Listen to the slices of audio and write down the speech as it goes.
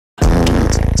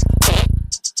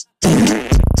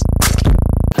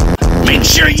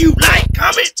sure you like,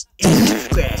 comment, and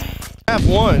subscribe. FNAF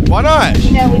 1. Why not?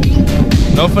 Yeah,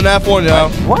 No FNAF 1, y'all.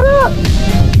 Why not?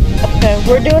 okay,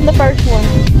 we're doing the first one.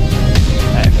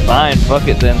 Alright, fine, fuck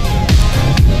it then.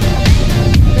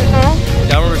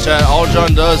 Yeah, remember, chat, all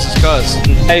John does is cuss.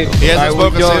 Hey, He hasn't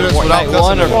spoken serious without cussing.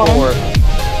 1 or 4?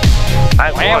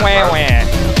 Wah, wah, wah.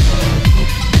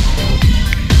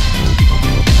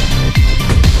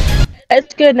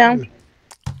 It's good now.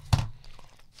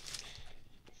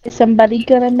 Is somebody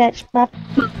gonna match my...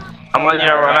 I'm letting you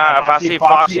know right now, if I see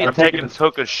Foxy, I'm taking his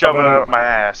hook and shoving it up my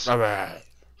ass. Alright.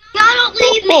 God, don't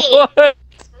leave me! What?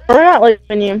 We're not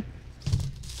leaving you.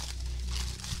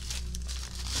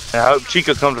 I hope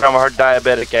Chica comes around with her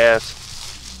diabetic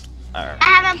ass. I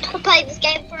haven't played this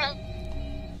game for a...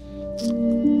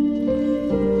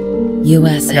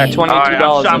 I got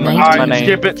 $22 in my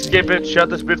name. Skip it, shut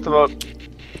this bitch up.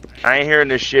 I ain't hearing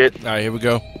this shit. Alright, here we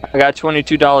go. I got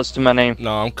 $22 to my name.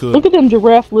 No, I'm cool. Look at them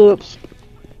giraffe lips.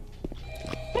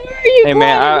 Hey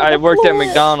man, I worked at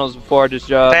McDonald's before this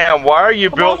job. Damn, why are you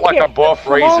built like a buff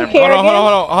raisin? Hold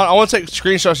on. I want to take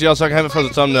screenshots of y'all so I can have it for the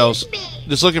thumbnails.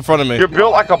 Just look in front of me. You're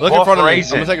built like a Look in buff front of me. I'm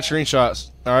raisin. gonna take a screenshots.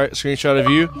 Alright, screenshot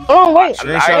of you. Oh, wait.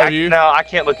 Screenshot of you. No, I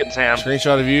can't look at Sam.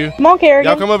 Screenshot of you. Come on,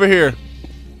 Kerrigan. Y'all come over here.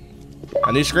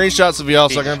 I need screenshots of y'all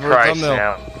so I can have it for the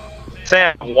thumbnail.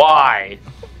 Sam, why?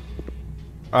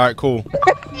 Alright, cool.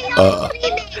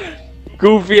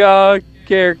 Goofy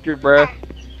character, bruh.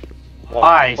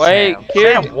 Why, Wait, Sam?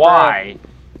 Kerrigan, Sam, why?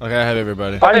 Okay, I have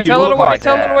everybody. Why do you tell her look to wait, like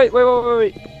tell her to that? wait,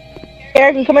 wait.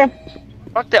 Kerrigan, come here.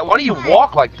 Fuck that, why do you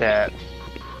walk like that?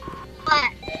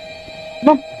 What? Come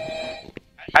on.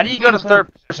 How do you go to third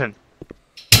person?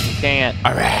 Can't.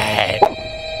 Alright.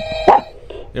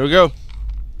 Here we go.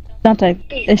 Dante,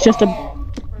 it's just a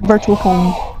virtual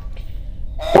phone.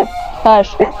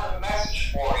 Hush.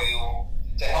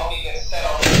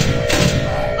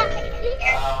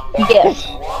 Yes.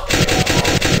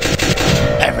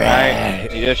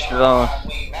 Alright, you just alone.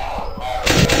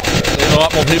 There's a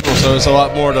lot more people, so it's a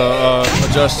lot more to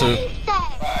adjust to.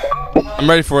 I'm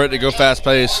ready for it to go fast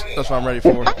paced. That's what I'm ready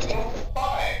for.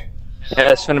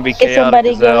 Yeah, it's gonna be chaotic. Is somebody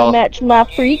as hell. gonna match my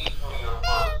freak?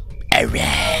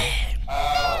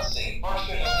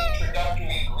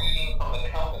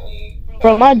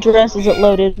 Bro, my dress isn't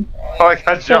loaded. Like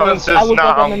how John says, I look nah,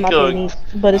 like I'm in I'm my cooked. panties,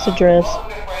 but it's a dress.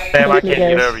 Damn, I Trust me, can't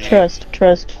get guys. over you.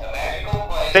 Trust.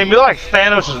 Damn, you're like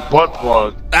Thanos' butt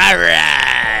plug.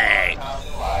 Alright.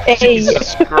 Hey.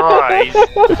 Jesus Christ.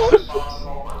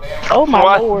 Oh my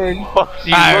What? lord. Fuck do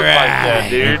you look like that,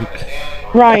 dude?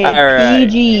 Ryan, Alright.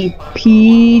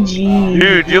 PG.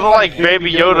 Dude, you look like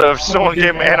Baby Yoda if someone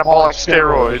gave him anabolic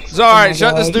steroids. It's alright,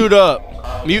 shut this dude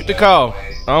up. Mute the call.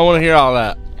 I don't want to hear all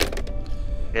that.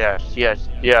 Yeah.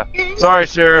 Sorry,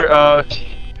 sir.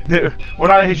 We're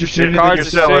not interested in Your anything you're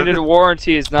car's selling. extended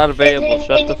warranty is not available.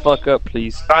 Shut the fuck up,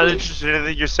 please. Not interested in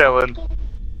anything you're selling.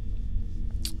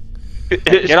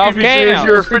 Get off Is cam.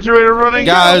 your refrigerator running?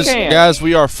 Guys,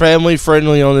 we are family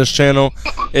friendly on this channel.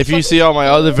 If you see all my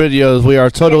other videos, we are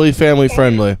totally family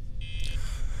friendly.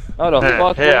 Oh, the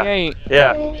fuck we ain't.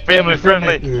 Yeah, family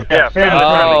friendly. Yeah, family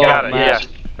friendly. Got it. man. Yeah,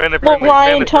 family Well, friendly.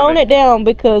 Ryan, family tone friendly. it down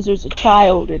because there's a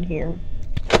child in here.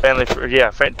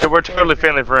 We're totally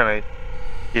family friendly.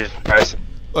 Jesus Christ.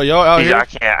 Oh, y'all out here? I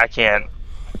can't.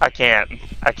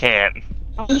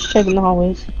 I'm just checking the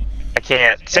hallways. I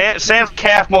can't. Sam's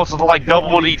calf muscles look like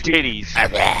double D titties.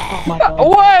 Oh my god.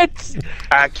 What?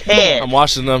 I can't. I'm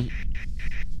watching them.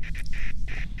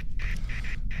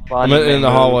 I'm Bonnie, in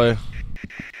the hallway.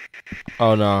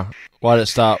 Oh no. Why'd it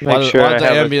stop? Why Make did sure I the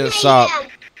have it. ambient stop?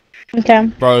 Okay.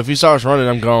 Bro, if he starts running,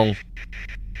 I'm gone.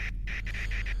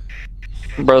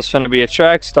 Bro's finna be a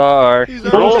track star.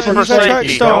 Rules for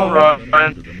safety. Don't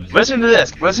run. Listen to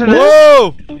this.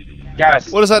 Whoa! Guys.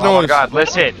 What is that Oh noise? my God,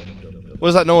 listen. What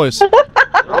is that noise?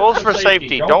 Rules for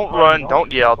safety. Don't run.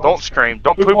 Don't yell. Don't scream.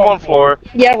 Don't poop on floor.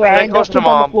 Yeah, Stay Ryan. close to Don't poop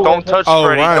on the mom. floor. Don't touch Oh,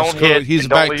 Freddy. Ryan's Don't hit. cooked. He's and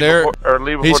don't back leave there.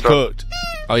 leave He's before dark. cooked.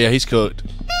 Oh yeah, he's cooked.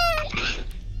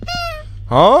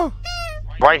 Huh?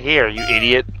 Right here, you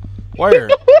idiot. Where?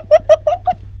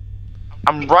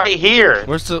 I'm right here.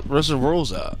 Where's the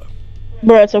rules at?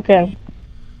 Bro, it's okay.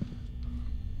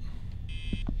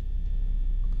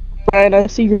 Ryan, I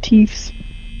see your teeth.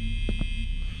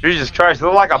 Jesus Christ, you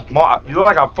look like a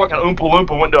fucking Oompa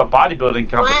Loompa went to a bodybuilding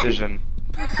competition.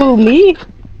 Who, me?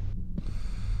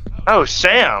 Oh,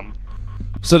 Sam.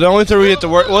 So the only thing we have to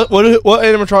worry what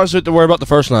animatronics do we have to worry about the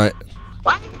first night?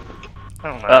 I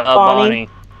don't know. Bonnie.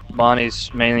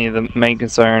 Bonnie's mainly the main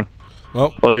concern.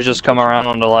 Well, We'll just come around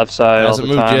on the left side all hasn't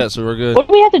the moved time. yet, so we're good. What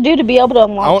do we have to do to be able to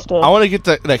unlock stuff? I want to get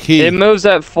that key. It moves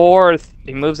at 4th.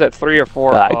 He moves at 3 or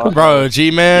 4 I o'clock. could- Bro,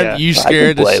 G-Man, Yeah. you I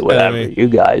scared can play this whatever me. you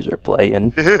guys are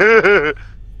playing.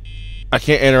 I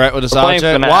can't interact with this We're playing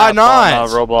object. FNAF Why on, not?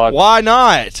 Roblox. Why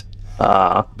not?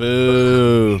 Uh,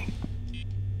 Boo.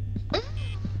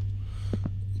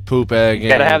 Poop egg.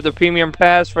 Gotta have the premium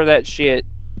pass for that shit.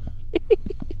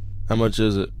 How much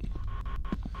is it?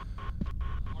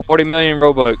 40 million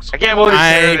Robux. I can't believe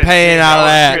I Sarah ain't didn't paying see out of I would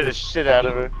that. scare the shit out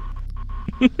of her.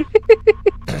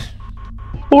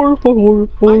 Oh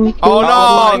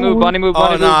Bonnie no! move, Bonnie move, Oh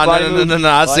Bonnie no! move, Bonnie No! move. No!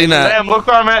 I seen that. Damn, look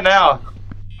where I'm at now.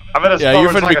 I'm at a Yeah, spot you're where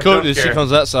it's finna be like a cooked jump if she scare.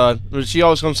 comes that side. But she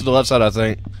always comes to the left side, I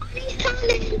think.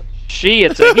 She,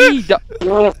 it's a he.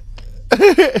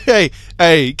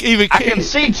 hey, even I can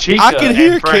see Chica. I can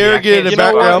hear and Freddy. Kerrigan in the You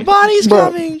know what? background. Bonnie's Bro.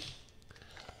 coming.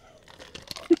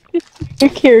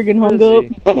 Kerrigan hung Where up.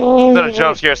 is It's been a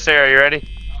jump scare. Sarah, you ready?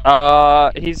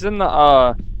 He's in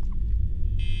the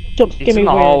Jump he's scare me in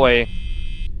the where? hallway.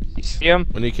 You see him?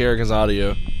 We need Kerrigan's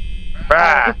audio.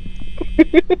 Ah.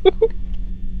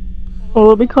 Oh,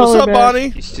 let me call What's her up, back. Bonnie?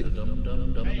 You see-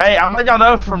 Hey, I'm letting y'all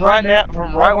know from right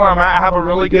where I'm at, I have a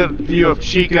really good view of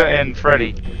Chica and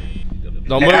Freddy.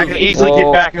 Don't And I can move. easily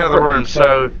get back into the room,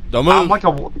 so Don't I'm move. like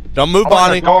a Don't move, I'm like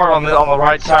Bonnie. a guard on the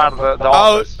right side of the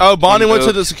Oh, office. Bonnie went to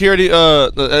Move. the security,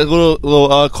 the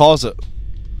little closet.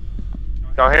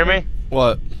 Y'all hear me?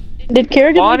 What? Did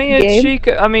Kerrigan Bonnie leave the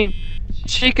and game?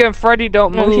 Chica and Freddy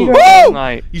don't No, she move don't.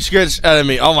 tonight. You scared the shit out of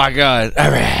me. Oh my god.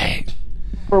 Alright.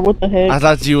 Or what the heck? I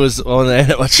thought you was on the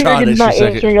animatronics Kerrigan's for a not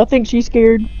second. answering. I think she's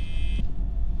scared.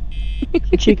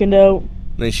 She chickened out.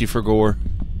 Then she forgot.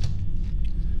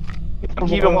 I'm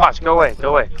keeping watch. Go away. Go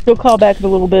away. She'll call back in a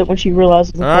little bit when she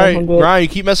realizes the phone Alright, hung up. Ryan, you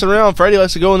keep messing around. Freddy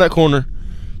likes to go in that corner.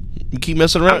 You keep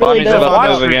messing around. really Bonnie's don't. in the About watch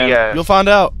to move for you again. guys. You'll find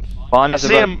out. I Bonnie's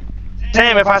see about him.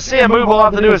 Damn, if I see him move, all I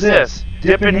have to do is this.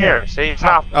 Dip in here. See, it's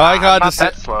not, I like how I not just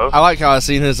that slow. I like how I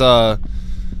seen his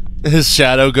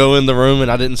shadow go in the room and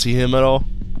I didn't see him at all.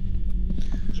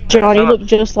 John, you look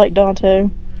just like Dante.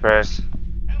 Chris.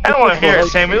 I don't want to hear it,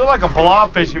 Sam. You look like a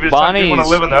blobfish. You just want to Bonnie's-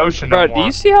 live in the ocean Bro, no do more.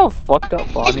 you see how fucked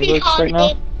up Bonnie looks right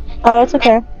now? Oh, it's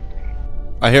okay.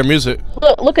 I hear music.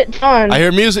 Look at John. I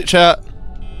hear music, chat.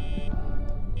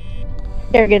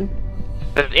 Kerrigan.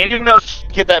 Did anyone else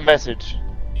get that message?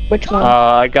 Which one?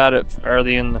 I got it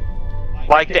early in the.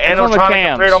 Like the It's on the animatronic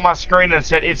cams. appeared on my screen and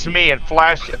said, "It's me," and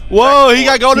flashed it. Whoa, he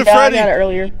got Golden yeah, Freddy. I got it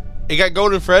earlier. He got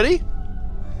Golden Freddy?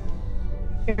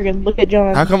 Kerrigan, look at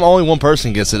John. How come only one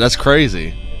person gets it? That's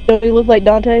crazy. Don't he look like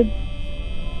Dante?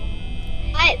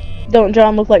 What? Don't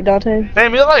John look like Dante?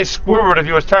 Damn, you look like Squidward if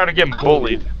he was tired of getting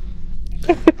bullied.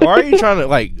 Why are you trying to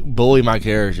like bully my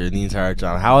character the entire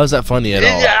time? How is that funny at all?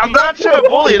 Yeah, I'm not trying to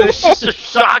bully it. It's just a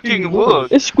shocking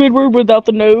look. It's Squidward without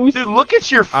the nose. Dude, look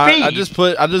at your feet. I just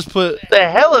put. The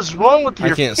hell is wrong with your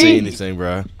I feet? can't see anything,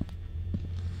 bro.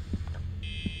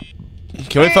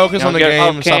 Can we focus on the Get game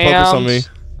off and stop focusing on me?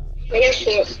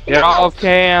 cams. Get off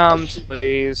cams,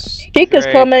 please. Chica's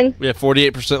Great. coming. We have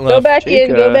 48% Go left. back in.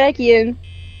 Go Chica. back in.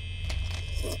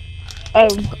 Oh,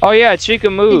 Oh yeah, Chica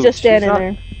moved. he's just standing She's not-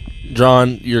 there.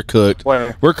 John, you're cooked.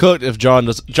 Where? We're cooked if John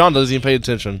doesn't even pay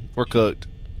attention. We're cooked.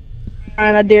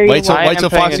 Fine, I dare you. Wait till- I am till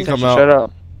paying Foxy come attention, out. Shut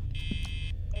up.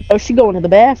 Oh, she going to the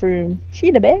bathroom. She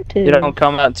in the bathtub. You don't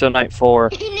come out until night 4.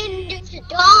 You need to do the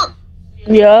dump.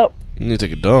 Yup. You need to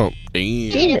take a dump. Damn.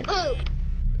 You need to poop.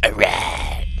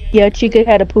 Yeah, Chica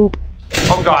had a poop.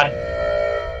 Oh God.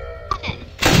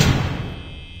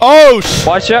 Oh, sh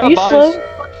Watch Are out, you boss. slow?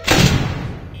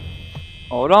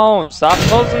 Hold on. Stop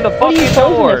closing the What are you fucking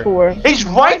closing door. it for? He's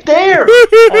right there.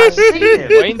 I see him.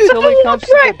 Wait until he comes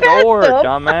to Right the past door, him.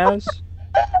 dumbass.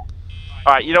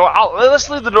 All right, you know what? Let's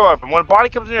leave the door open. When Bonnie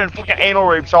comes in here and fucking anal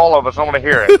rapes all of us, I want to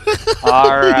hear it.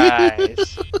 Alright.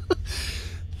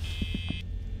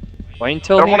 Wait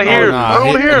until I don't want to hear it. nah, I don't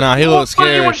want to he- hear it. nah, he looks Why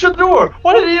did anyone scared. shut the door?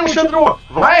 Why did anyone shut the door?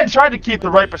 Ryan tried to keep the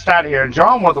rapist out of here, and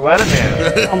John wanted to let him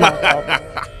in. Oh my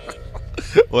god.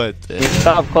 What the?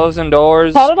 Stop closing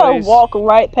doors. How did I please. walk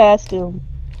right past him?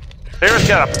 Sarah's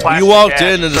got a plastic You walked ass,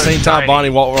 in at the so same time shiny. Bonnie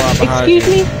walked right behind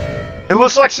Excuse you. me? It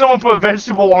looks like someone put a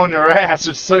vegetable on your ass.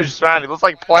 It's so shiny. It looks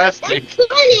like plastic. That's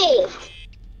funny.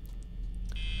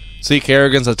 See,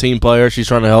 Kerrigan's a team player. She's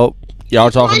trying to help. Y'all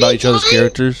are talking about each other's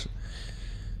characters.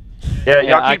 Yeah, Yeah,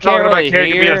 y'all I keep talking can't about really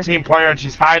Carrie being hear. a team player, and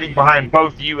she's hiding behind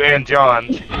both you and John.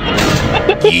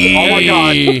 Oh my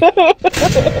God.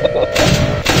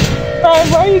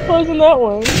 Ryan, why are you closing that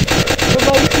one?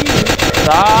 Nobody's here.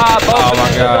 Stop Oh opening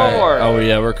my the god. door. Oh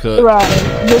yeah, we're cooked.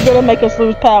 Ryan, you're gonna make us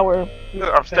lose power.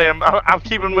 I'm staying. I'm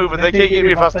keeping moving. They can't get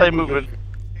me if I stay moving.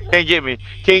 Can't get me.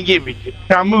 Can't get me.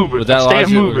 I'm moving. With that I'm logic,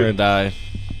 staying we're gonna moving. die.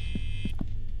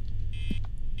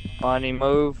 Bonnie,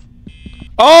 move.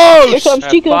 Oh! Here comes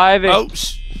Chica. 5 Oh!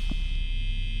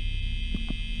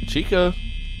 Chica.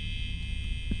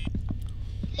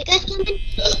 You guys coming?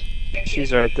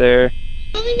 She's right there.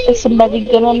 Is somebody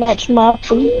gonna match my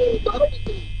freak?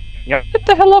 Get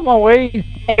the hell out my way.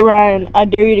 Hey Ryan, I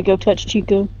dare you to go touch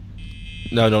Chica.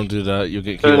 No, don't do that. You'll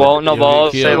get killed. Won't, no You'll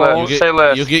balls. get Say killed. less. Say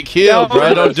less. You'll get killed,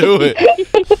 bro. Don't do it. Hey,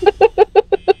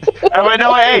 wait,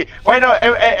 no, hey, wait, no,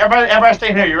 hey, everybody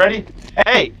stay here. You ready?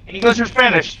 Hey, English or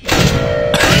Spanish? He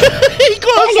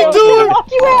closed the door. Lock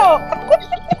you out.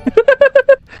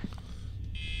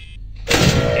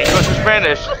 English or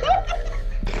Spanish?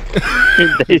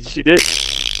 She did.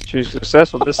 She was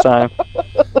successful this time.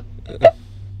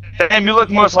 Damn, you look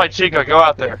most like Chica. Go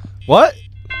out there. What?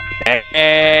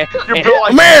 Eh. You're built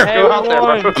like Amir! Chica. Go out there,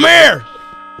 bro. Amir!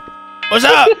 What's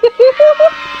up?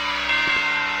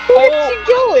 Where's she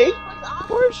going?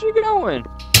 Where's she going?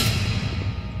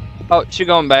 Oh, she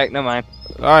going back. Never mind.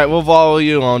 Alright, we'll follow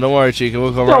you on. Don't worry, Chica.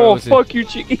 We'll come right Oh, with you. fuck you,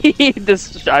 Chica.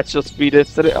 This I shall speed it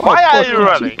today. Why are you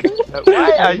running?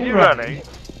 Why are you running?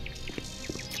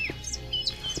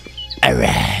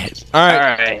 Alright.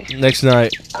 Alright. Next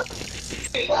night.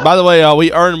 By the way,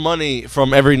 we earn money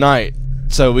from every night,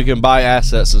 so we can buy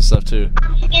assets and stuff too.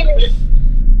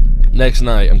 Next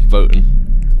night, I'm voting.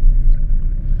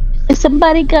 Is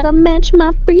somebody gonna match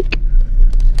my freak?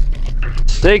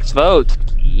 6 votes.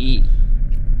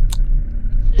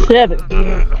 7.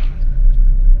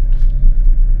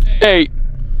 Hey,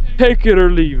 take it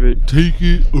or leave it. Take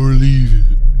it or leave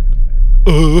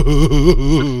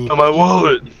it. On my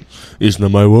wallet. It's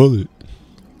not my wallet.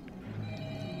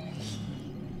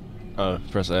 Oh,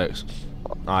 press X.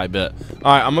 I bet.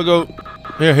 Alright, I'm gonna go.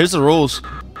 Here's the rules.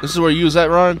 This is where you use that,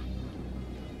 Ryan?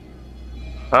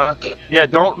 Huh? Yeah,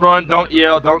 don't run, don't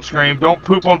yell, don't scream, don't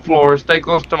poop on floors, stay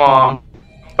close to mom.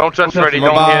 Don't touch Freddy,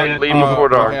 don't hit, leave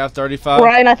before I dark. have 35.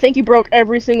 Ryan, I think you broke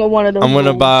every single one of them. I'm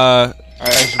gonna buy.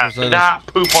 Do not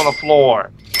poop on the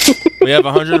floor. We have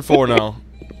 104 now.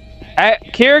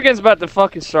 Kerrigan's about to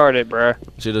fucking start it, bruh.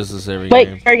 She does this every Wait,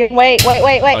 game. Kerrigan, wait.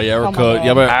 Oh yeah, we're my cooked. God.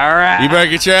 Yeah, but Alright. you better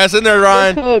get your ass in there, We're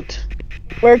Ryan. cooked.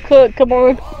 We're cooked. Come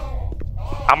on.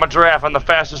 I'm a giraffe, I'm the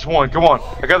fastest one. Come on,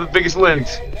 I got the biggest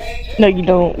legs. No, you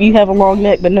don't. You have a long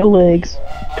neck but no legs.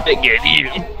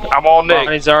 I'm all Nick.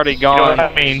 Bonnie's already You know gone. what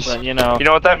that means? But, you know. You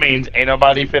know what that means? Ain't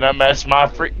nobody finna mess my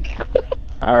freak.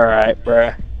 Alright,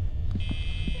 bruh.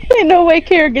 Ain't no way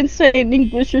Kerrigan's saying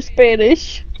English or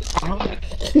Spanish.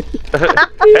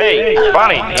 Hey,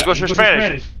 Bonnie, English or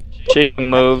Spanish? Chica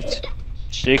moved.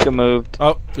 Chica moved.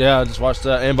 Oh yeah, I just watched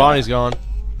that. And Bonnie's gone.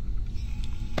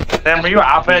 Damn, are you an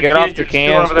iPad Get kid? off the You're still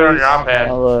cans, over there on your please. iPad.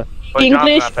 I'll, But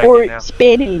English John's an iPad or kid now.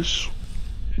 Spanish?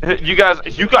 You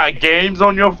guys, you got games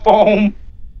on your phone?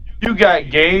 You got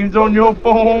games on your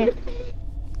phone?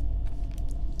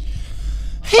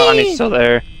 Bonnie's still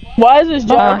there. Why is this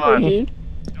John Bonnie. cooking?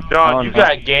 John, you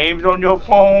got games on your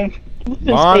phone?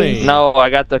 Bonnie. No, I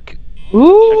got the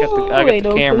Ooh, I wait, got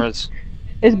the okay. cameras.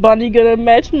 Is Bonnie gonna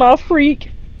match my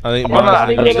freak? I think Bonnie's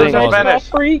Bonnie gonna gonna go to the match my Spanish.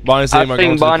 freak? Bonnie's I saying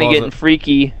think Bonnie getting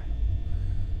freaky.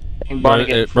 I think Bonnie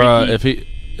getting Bruh, freaky.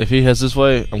 if he heads this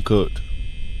way, I'm cooked.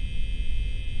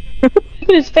 Look at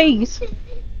his face.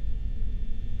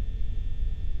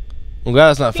 Well,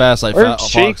 glad it's not fast like Where's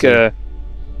Foxy. Chica?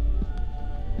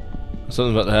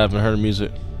 Something's about to happen. I heard the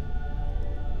music.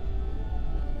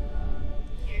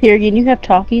 Here again, you have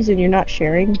talkies and you're not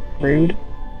sharing. Rude.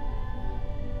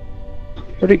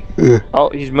 Oh,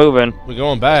 he's moving. We're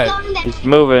going back. He's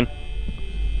moving.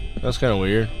 That's kind of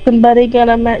weird. Somebody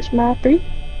gonna match my freak?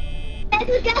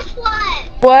 Guess what?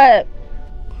 What?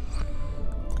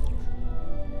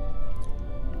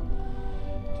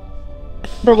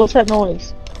 Bro, what's that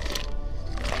noise?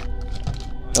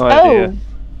 No idea. Oh,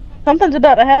 something's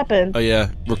about to happen. Oh yeah,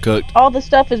 we're cooked. All the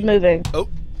stuff is moving. Oh.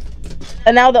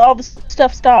 And now all the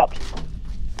stuff stopped.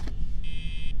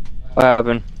 What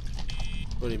happened?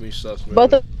 What do you mean stuff's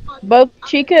Both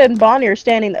Chica and Bonnie are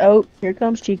standing. Oh, here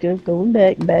comes Chica going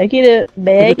back. Back it up.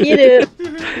 Back it up.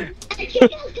 Chica's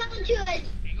coming to us.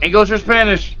 English or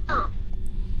Spanish?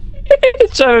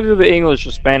 He's trying to do the English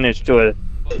or Spanish to a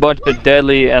bunch of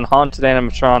deadly and haunted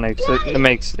animatronics. It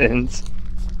makes sense.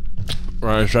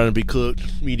 Ryan's trying to be cooked.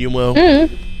 Medium well.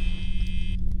 Mm.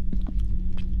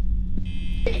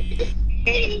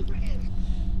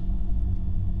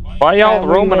 Why y'all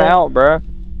roaming out, bruh?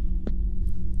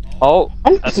 Oh,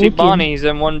 I'm I see looking. Bonnie's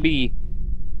in 1B.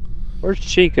 Where's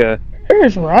Chica?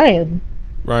 Where's Ryan?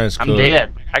 Ryan's cooked. I'm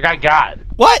dead. I got.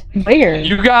 What? Where?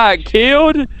 You got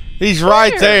killed? He's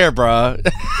right there, bro.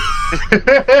 Wait.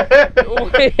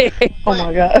 Oh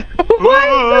my god. Why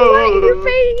is the light in your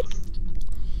face?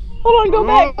 Hold on, go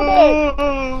back, go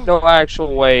back. No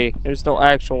actual way. There's no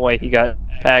actual way he got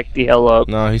packed the hell up.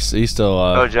 No, he's still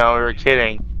alive. Oh, John, we were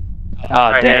kidding. Ah,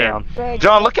 Right damn.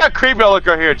 John, look how creepy I look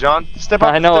right here, John. Step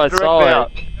up. I know, I step saw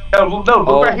direct it. there. No, look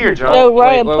Oh. right here, John. No,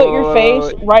 Ryan, Wait, put your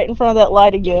face wait. right in front of that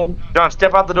light again. John,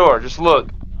 step out the door. Just look.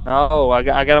 Oh, I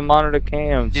got to monitor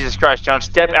cams. Jesus Christ, John,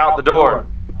 step out the door.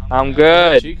 I'm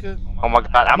good. Chica? Oh my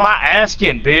God, I'm not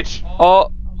asking, bitch.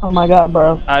 Oh, Oh my god,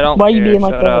 bro. I don't Why care. you being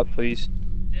like Shut that? up, please.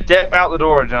 Step out the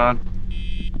door, John.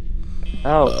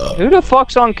 Oh, who the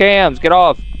fuck's on cams? Get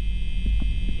off.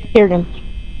 Here, again.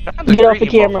 That's a Get off the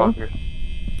greedy camera. motherfucker.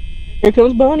 Here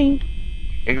comes Bonnie.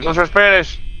 English or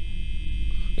Spanish?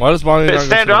 Why does Bonnie not go to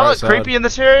Stan, the do I right look side? creepy in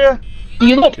this area?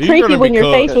 You looked You're creepy gonna when be your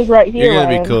cooked. face was right here, You're gonna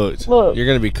be Ryan. cooked. Look. You're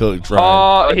gonna be cooked, Ryan.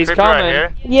 Oh, Look he's creepy right coming.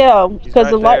 here. Yeah, because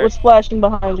the right light there. was flashing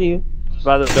behind you.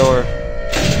 By the door.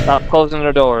 Stop closing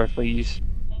the door, please.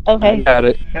 Okay. Got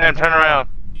it. And turn around.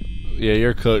 Yeah,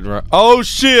 you're cooked, right? Oh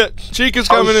shit! Chica's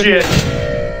coming Oh in. shit.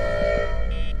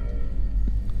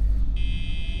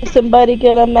 Somebody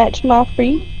gonna match my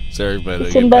free? So everybody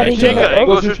get Somebody packed get up. it.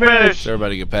 English or Spanish? So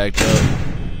everybody get packed up.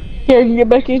 Here, you get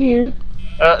back in here.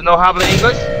 No habla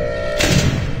English?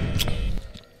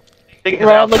 Think it's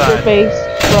Ryan, look your outside. face.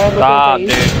 Ryan, Stop, look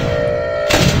dude. your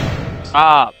face.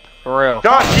 Stop. For real.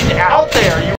 John, she's out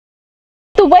there. You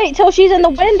To wait till she's in the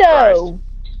window.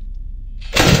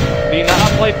 Do you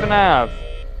not play FNAF?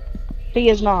 He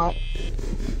is not.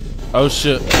 Oh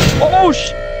shit! Oh,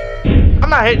 sh! I'm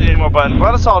not hitting any more buttons.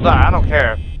 Let us all die. I don't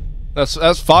care. That's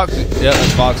Foxy. Yeah,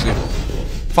 that's Foxy.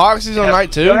 Foxy's on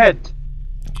night 2. Go ahead.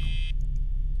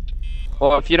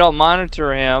 Well, if you don't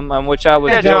monitor him, which I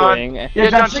was Yeah, John. doing, Yeah,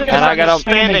 John, Chica's and I got just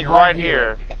standing right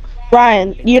here.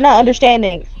 Ryan, you're not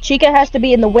understanding. Chica has to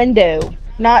be in the window,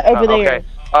 not over there. Okay.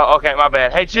 Oh, okay, my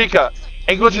bad. Hey, Chica.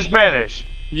 English or Spanish?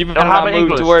 you better Don't have not an move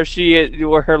to English. where she is,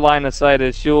 where her line of sight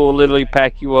is. She'll literally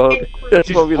pack you up. That's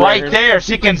She's what we right learned. there.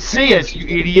 She can see us, you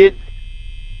idiot.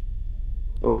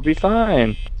 We'll be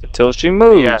fine until she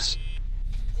moves. Yeah. Is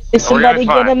We're somebody gonna be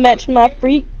gonna fine. match my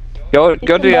freak? Go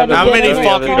to the other. How door, many go to the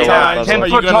other fucking door, times by the are way.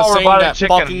 you 10-foot gonna tall sing robotic that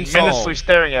chicken fucking song? menacingly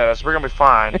staring at us. We're gonna be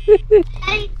fine.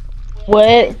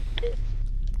 What?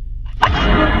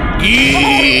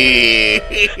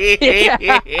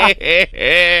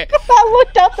 I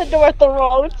looked out the door at the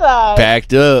wrong time.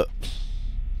 Packed up.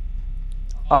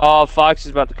 Oh, Fox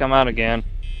is about to come out again.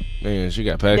 Man, she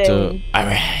got packed up. Dang.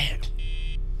 Alright.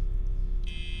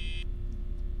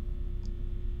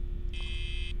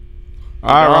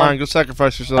 Alright, Ryan, go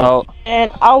sacrifice yourself. Oh,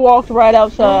 And I walked right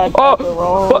outside Oh. at the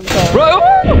wrong time.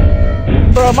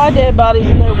 Right. Bro, my dead body's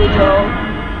in there with y'all.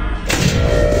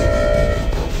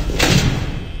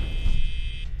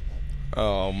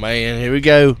 Oh man, here we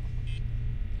go.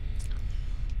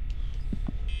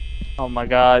 Oh my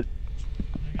God.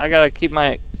 I gotta keep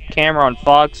my camera on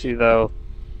Foxy though.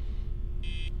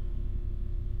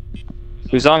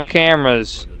 Who's on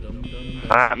cameras?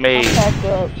 Not me. Packed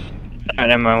up. Alright,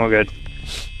 never mind, we're good.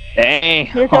 Dang.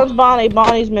 Here comes Bonnie.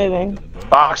 Bonnie's moving.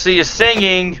 Foxy is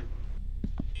singing.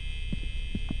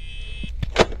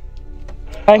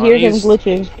 I hear him Bonnie's-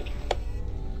 glitching.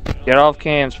 Get off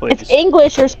cams, please. It's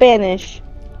English or Spanish.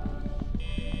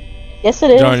 Yes, it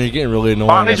is. John, you're getting really annoying.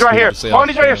 Bonnie's That's right what here. to say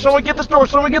Bonnie's off right here. camera. Someone get this door.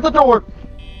 Someone get the door.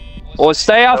 Well,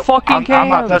 stay out fucking I'm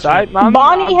not cams. touching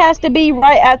Bonnie has to be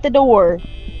right at the door.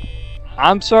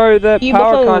 I'm sorry that You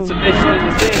power buffoon. conservation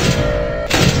is a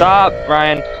thing. Stop,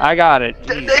 Ryan. I got it.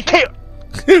 They can't.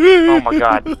 Oh my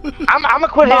God. I'm gonna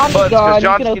quit hitting Bonnie's buttons gone. because You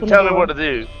John can keeps open telling the me door. what to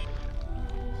do.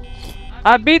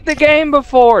 I beat the game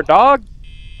before, dog.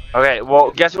 Okay,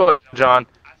 well, guess what, John?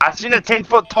 I seen a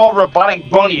 10-foot tall robotic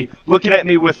bunny looking at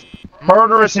me with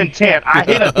murderous intent. I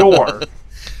hit a door.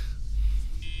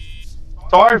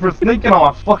 Sorry for thinking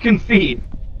on my fucking feet.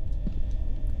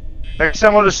 Next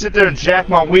time I'll just sit there and jack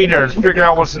my wiener and figure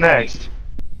out what's next.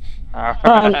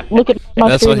 Alright. Look at my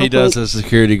That's screen what he real does quick. as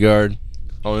security guard.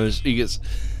 He I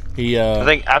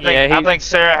think Yeah, I think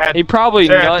Sarah had He probably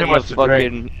Sarah had nut too the much to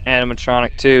drink. fucking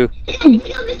animatronic too.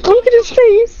 Look at his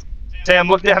face. Sam,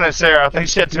 look down at Sarah. I think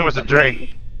she had too much to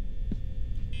drink.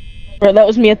 Bro, that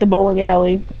was me at the bowling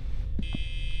alley.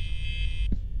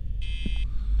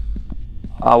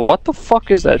 What the fuck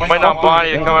is that? Waiting on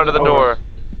Bonnie to come out of the door.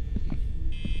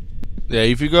 Yeah,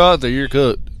 if you go out there, you're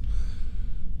cooked.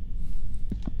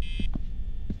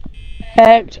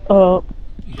 Packed up.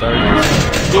 30.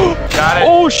 Got it.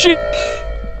 Oh shit!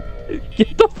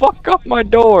 Get the fuck off my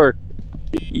door!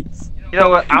 Jeez. You know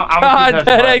what? I'm God, gonna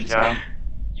that touch ex- John.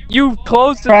 You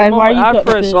closed it the Brian, why moment are you I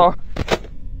cutting pressed it? R.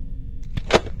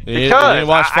 You didn't Because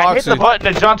watch I hit Foxy. the button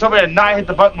and John told me to not hit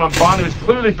the button when Bonnie was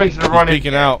clearly fixing to run in.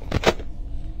 Peeking out.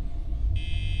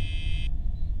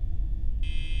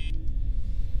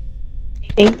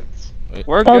 Thanks.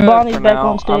 We're Oh, good Bonnie's for back now.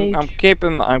 on stage. I'm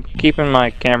keeping my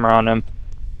camera on him.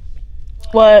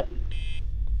 What?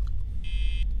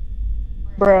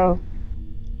 Bro.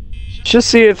 Just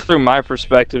see it through my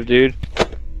perspective, dude.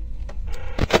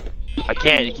 I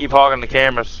can't. You keep hogging the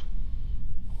cameras.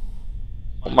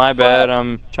 My bad.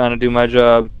 I'm trying to do my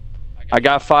job. I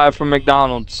got 5 from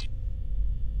McDonald's.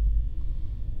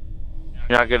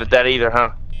 You're not good at that either,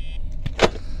 huh?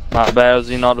 My bad. I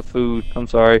was eating all the food. I'm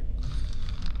sorry.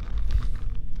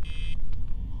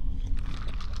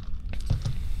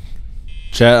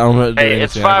 Chat, I don't know. Hey,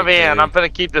 it's 5 a.m. I'm gonna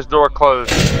keep this door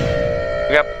closed.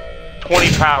 We got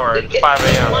 20 power. It's 5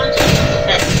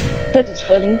 a.m. That's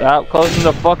funny. Stop closing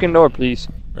the fucking door, please.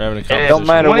 We're having a It conversation. Don't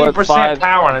matter what 20% 5.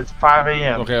 power and it's 5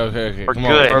 a.m. Okay. We're Come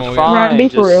good. On, We're come on, fine. Right, be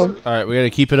for just- real. All right, we gotta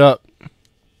keep it up.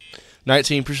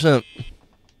 19%.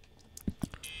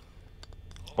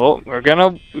 Well, we're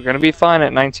gonna be fine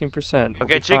at 19%.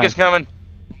 Okay, Chica's coming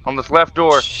on this left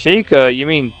door. Chica, you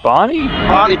mean Bonnie?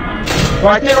 Bonnie,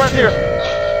 right there.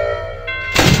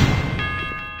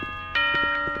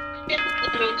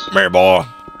 Mary boy.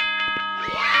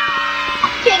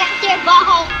 Check out their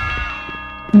ball.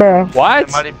 Bro. What?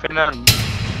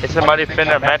 It's somebody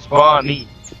finna match Bonnie.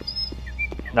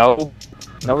 No.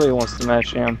 Nobody wants to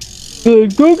match him.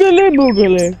 Googly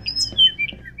boogly.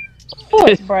 Oh,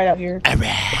 it's bright out here. I'm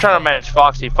trying to match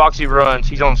Foxy. Foxy runs.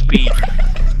 He's on speed.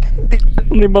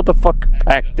 The motherfucker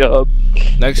packed up.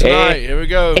 Next night, here we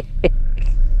go.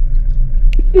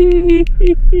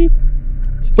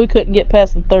 We couldn't get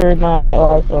past the third night.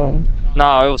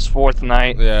 No, it was 4th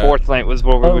night. Yeah. 4th night was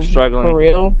where we were struggling. For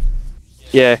real?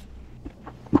 Yeah.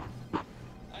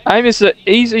 It's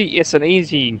an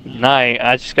easy night.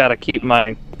 I just gotta keep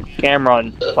my camera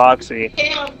on Foxy.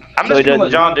 I'm just gonna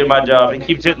let John do my job. He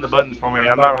keeps hitting the buttons for me.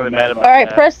 I'm not really mad about Alright,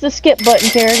 that. press the skip button,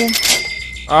 Kerrigan.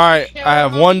 All right, I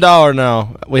have $1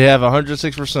 now. We have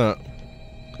 106%.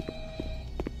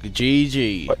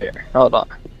 GG. Hold on.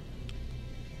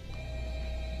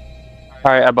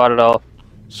 Alright, I bought it all.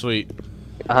 Sweet.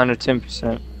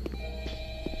 110%.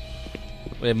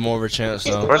 We have more of a chance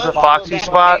though. Where's the Foxy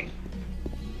spot?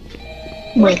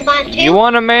 You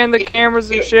wanna man the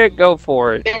cameras and shit? Go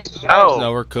for it. Oh,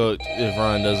 No, we're cooked if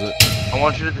Ryan does it. I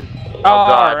want you to. Oh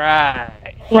God.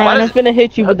 Alright. Ryan, I'm gonna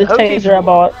hit you with the taser I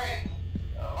bought.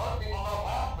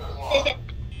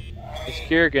 It's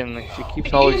Kerrigan. She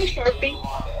keeps always.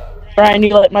 Ryan, you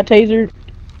like my taser?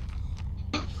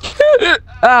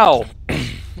 Ow!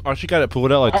 Oh, she got it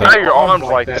pulled out like Why are that. your arms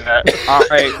like that?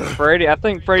 Alright, Freddy. I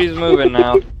think Freddy's moving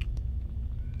now.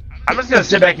 I'm just gonna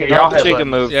sit back here. Y'all have Chicken fun.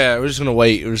 move. Yeah, we're just gonna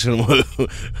wait. We're just gonna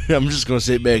move. I'm just gonna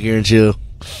sit back here and chill.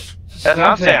 That's what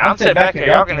I'm saying. I'm sitting back here.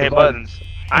 Y'all can hit buttons.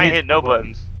 I ain't hitting no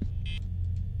buttons.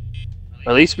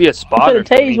 At least be a spotter.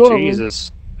 could've tased one of them.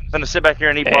 Jesus. I'm gonna sit back here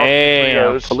and eat barbecue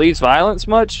Damn. Fritos. Police violence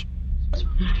much?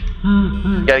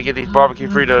 Gotta get these barbecue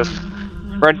Fritos.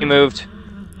 Freddy moved.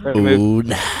 Freddy moved. Ooh,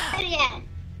 nah.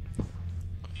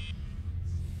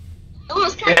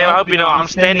 Damn, I hope you know I'm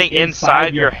standing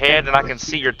inside your head and I can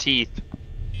see your teeth.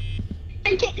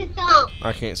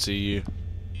 I can't see you.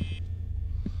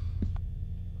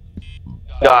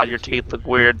 God, your teeth look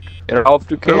weird. Get off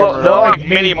the They're like camera.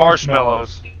 mini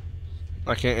marshmallows.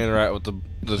 I can't interact with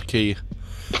the key.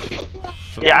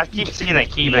 Yeah, I keep seeing that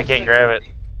key, but I can't grab it.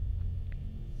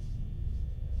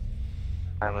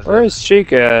 Where is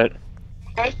Chica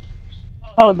at?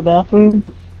 Oh, in the bathroom.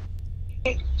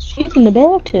 She's in the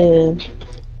bathtub.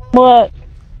 What?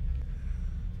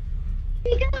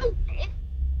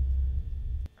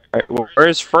 Alright, well,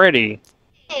 where's Freddy?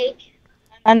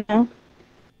 I know.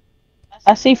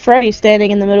 I see Freddy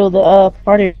standing in the middle of the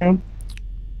party room.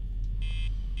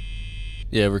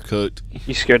 Yeah, we're cooked.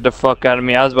 You scared the fuck out of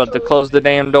me. I was about to close the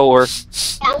damn door.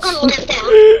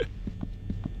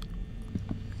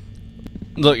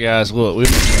 Look, guys, look.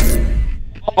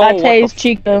 I tased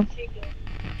Chica.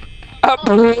 I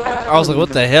was like, what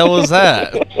the hell was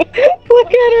that? Look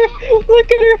at her!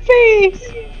 Look at her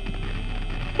face!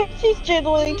 She's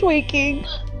genuinely tweaking.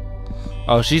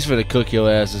 Oh, she's finna cook your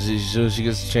ass as soon as she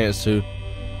gets a chance to.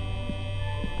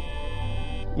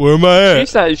 Where am I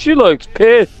at? She looks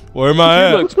pissed. Where am I She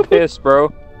at? looks pissed,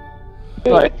 bro.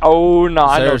 Like, oh no,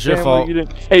 I Sarah, know it's your damn fault. well you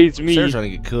didn't tase me. Sarah's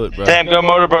trying to get cooked, bro. Damn, go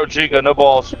motorboat Chica, no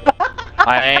balls.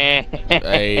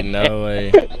 Hey, no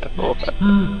way.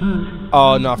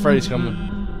 Oh, no, Freddy's coming.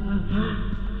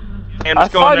 Damn,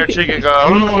 let's go in there, Chica,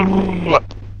 go.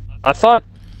 I thought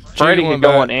Freddy went could go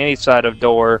back. on any side of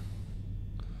door.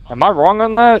 Am I wrong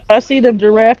on that? I see the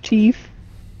giraffe teeth.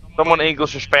 Someone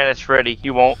English or Spanish, Freddy.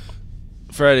 You won't.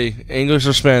 Freddy, English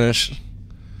or Spanish?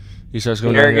 He starts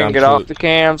going down here. Kerrigan, I'm get off cooked. the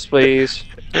cams, please.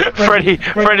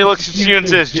 Freddy looks at you and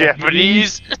says,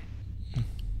 Japanese?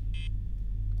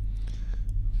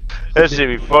 That should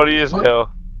be funny as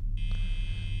hell.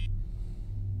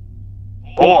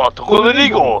 Oh, toko no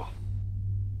nigo.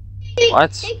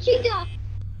 What? Hey, Chica.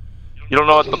 You don't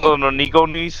know what toko no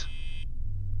nigo means?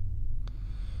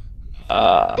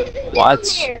 What?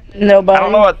 Nobody. I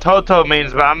don't know what Toto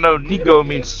means, but I know Nigo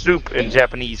means soup in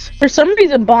Japanese. For some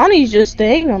reason, Bonnie's just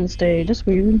staying on the stage. That's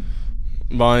weird.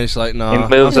 Bonnie's like, nah. He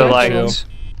moves I'm at like. chill.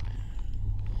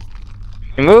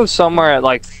 He moves somewhere at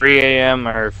like 3 a.m.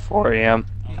 or 4 a.m.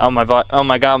 Oh my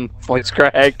god, voice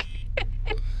crack.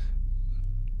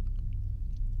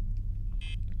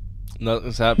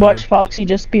 Nothing's happening. Watch Foxy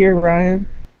just spear Ryan.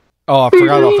 Oh, I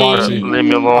forgot about Foxy. Leave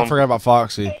me alone. I forgot about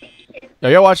Foxy. Are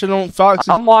y'all watching on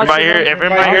Foxy? I'm watching.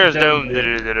 Everybody here is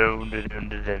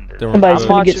doing. Somebody's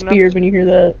gonna get speared when you hear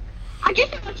that. I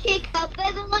just want to take up,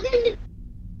 but look at the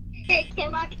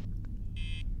camera.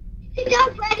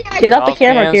 Get off the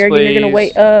camera, Kerrigan. You're gonna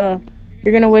wait.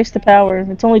 You're gonna waste the power.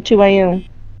 It's only 2 a.m.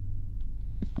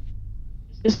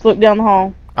 Just look down the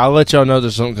hall. I'll let y'all know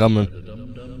there's something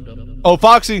coming. Oh,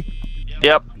 Foxy.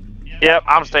 Yep,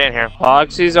 I'm staying here.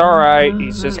 Foxy's alright.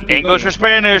 He's just English or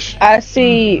Spanish? I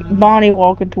see Bonnie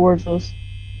walking towards us.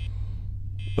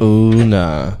 Ooh,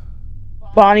 nah.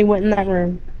 Bonnie went in that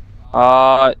room.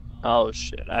 oh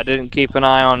shit! I didn't keep an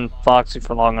eye on Foxy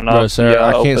for long enough. Bro, Sarah, to,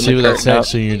 I can't open see the what that curtain up.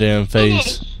 text in your damn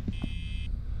face.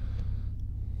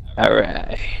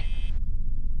 Alright.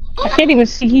 I can't even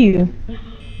see you.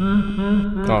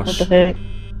 Oh, What the heck?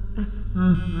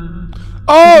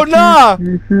 oh, nah!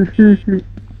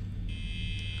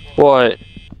 What? Here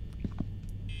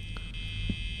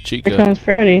Chica. comes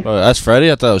Freddy. Oh, that's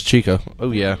Freddy? I thought it was Chica.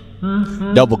 Oh, yeah.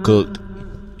 Double cooked.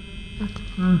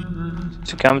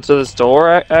 To come to the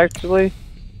store, actually?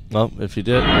 Well, if you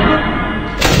did.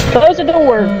 Close the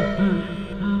door.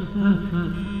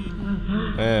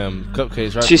 Damn,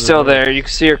 cupcakes right She's to the still door. there. You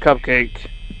can see her cupcake.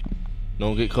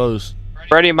 Don't get close.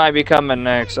 Freddy might be coming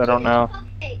next. I don't know.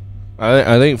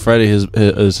 I think Freddy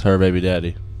is her baby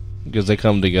daddy. Because they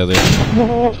come together.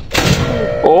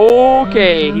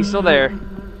 Okay, he's still there.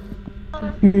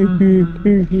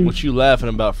 What you laughing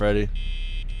about, Freddy?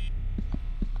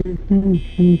 He's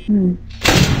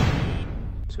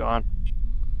gone.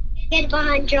 Get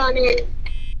behind John and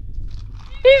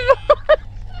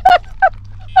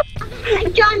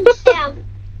John Sam.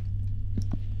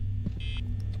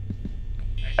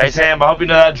 Hey Sam, I hope you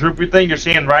know that droopy thing you're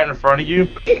seeing right in front of you.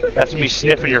 That's me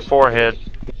sniffing your forehead.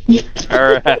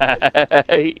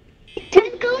 Alright.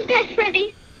 Let's go with that,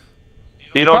 Freddy.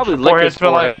 You know what Probably your lick forehead his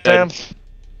smells like, Sam? forehead.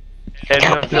 Hey, you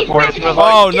know what your forehead smells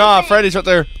like? Oh, nah, Freddy's right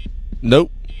there.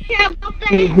 Nope. Yeah, about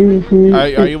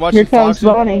that. Are you watching Here comes Foxy?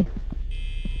 Bonnie.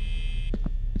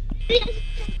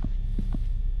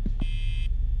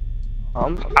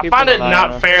 I find it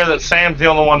not fair that Sam's the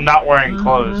only one not wearing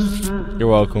clothes. You're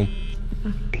welcome.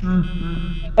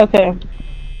 Okay.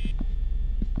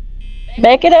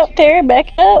 Back it up, Terry.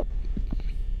 Back it up.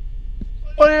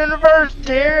 Put it in reverse,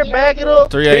 Terry. Back it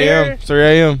up. 3 a.m. 3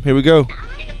 a.m. Here we go.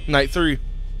 Night 3.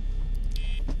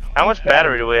 How much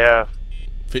battery do we have?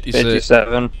 56.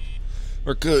 57.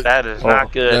 We're good. That is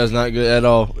not good. That is not good at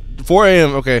all. 4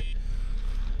 a.m. Okay.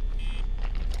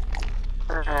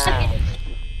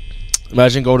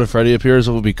 Imagine Golden Freddy appears.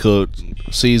 It will be cooked,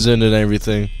 seasoned, and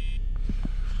everything.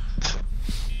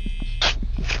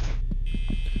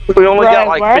 We only Ryan, got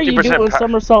like why are you 50% doing power.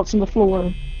 somersaults on the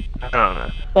floor? I don't know.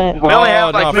 But We only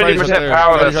have Oh, like no, Freddy's 50% right there.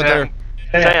 power. Freddy's That's right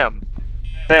there.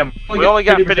 Sam, we only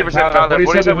got 50% power. What do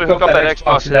you say we hook up that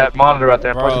Xbox to that monitor right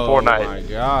there and play some Oh Fortnite? my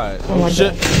god. Oh my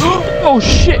shit. Oh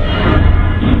shit!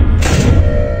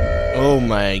 Oh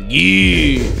my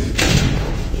god.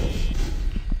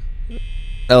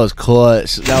 That was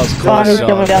clutch. That was clutch. Bonnie's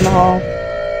coming down the hall.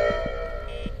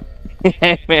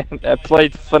 Hey man, I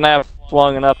played FNAF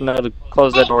long enough now to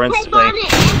close that door Hey, instantly. Bonnie,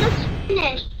 and let's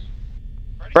finish.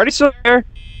 Freddy's still there.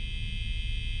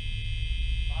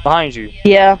 Behind you.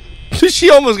 Yeah. She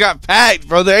almost got packed,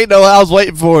 bro. There ain't no I was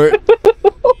waiting for it.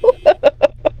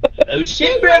 Oh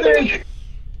shit, brother.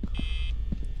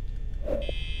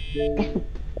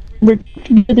 We're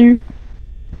together.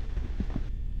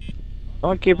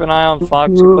 Don't keep an eye on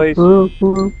Fox, please.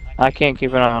 I can't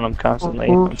keep an eye on him constantly.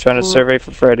 I'm trying to survey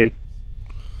for Freddy.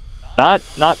 Not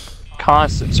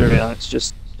constant surveillance,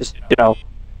 just you know,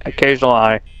 occasional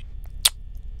eye.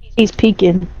 He's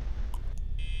peeking.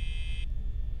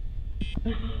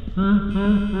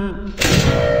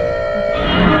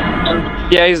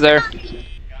 Yeah, he's there.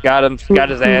 Got him. Got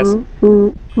his ass.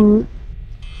 36%.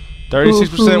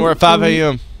 We're at 5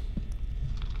 a.m.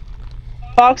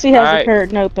 Foxy has Alright. the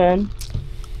curtain open.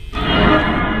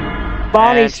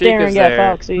 Bonnie's Chica's staring at there.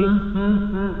 Foxy.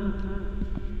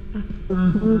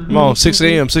 Come on, 6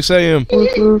 a.m. 6 a.m.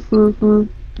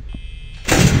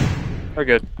 We're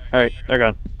good. Alright, they're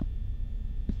gone.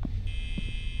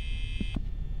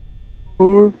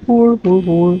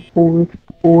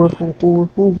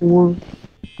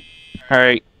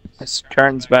 Alright, this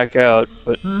turns back out,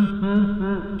 but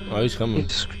Oh, he's coming.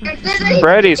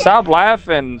 Freddy, stop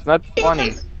laughing. It's not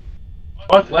funny.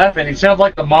 What's laughing? He sounds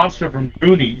like the monster from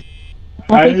Goonies.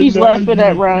 I think he's laughing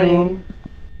at Ryan.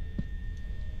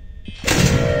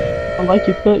 I like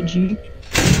your cut, G.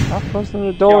 Stop closing the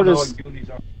Y'all door. know Just what Goonies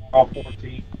are. All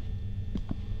 14.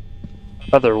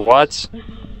 other what?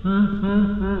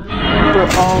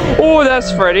 Oh,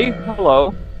 that's Freddy.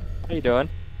 Hello. How you doing?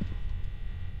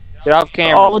 Get off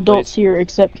camera. All adults here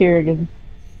except Kerrigan.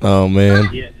 Oh man.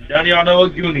 Yeah, none of y'all know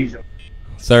what Goonies are.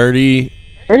 30.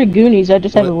 Or the Goonies, I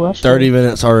just haven't watched 30 it.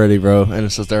 minutes already, bro, and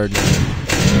it's the third.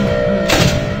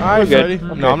 Alright, good.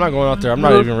 Freddy. No, I'm not going out there. I'm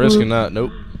not even risking that.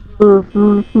 Nope.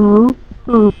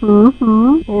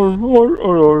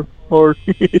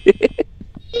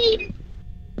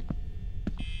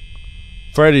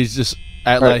 Freddy's just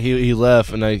act like he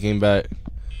left and then he came back.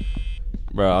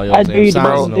 Bro, all y'all I saying do, signs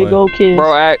in bro. the Big way. old kids.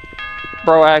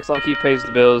 Bro acts like he pays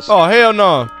the bills. Oh hell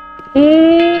no!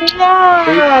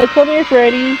 Come here,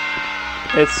 Freddy.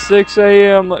 It's 6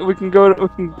 a.m. Like we can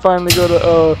finally go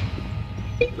to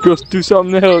go do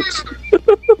something else.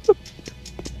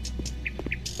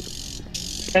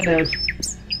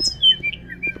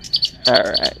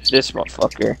 Alright, this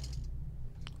motherfucker.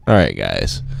 Alright,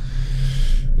 guys.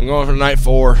 I'm going for night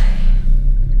 4.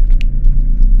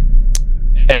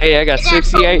 Hey, I got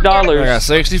 $68. I got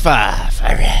 65.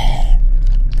 Alright.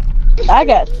 I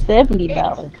got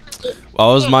 $70.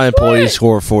 Well, it was my employee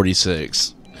score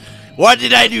 46. What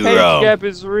did I do Page wrong? gap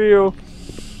is real.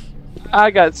 I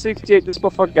got 68. This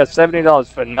motherfucker got $70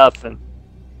 for nothing.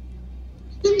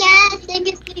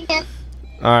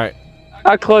 Alright.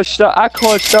 I clutched up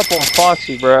on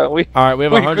Foxy, bro. Alright, we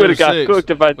have we could have got 106. cooked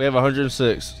if I. We have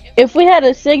 106. If we had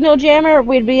a signal jammer,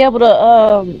 we'd be able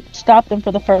to stop them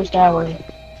for the first hour.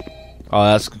 Oh,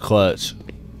 that's clutch.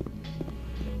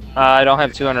 I don't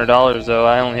have $200 though.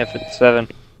 I only have 57.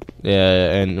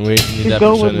 Yeah, and we need that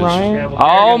Go with percentage. Ryan.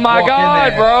 Oh my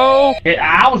God, bro!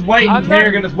 I was waiting. I'm not-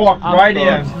 Kerrigan just walked right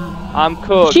in. I'm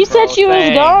cooked. She said bro. she was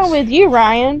Thanks. gone with you,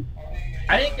 Ryan.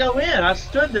 I didn't go in. I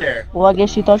stood there. Well, I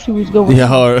guess she thought she was going with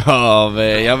Yo, oh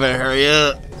man, y'all better hurry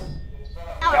up.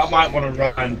 Y'all might want to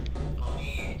run.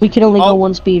 We can only go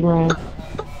one speed, Ryan.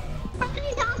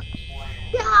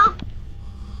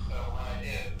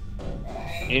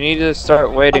 You need to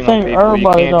start waiting I on think people. You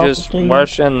everybody's can't off the just stage.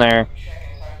 rush in there.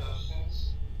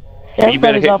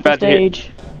 Everybody's off the about to hit-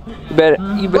 stage.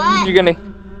 You're gonna.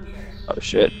 Oh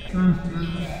shit!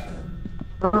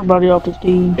 Everybody off the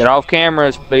stage. Get off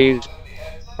cameras, please.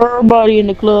 Everybody in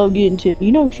the club getting tipped.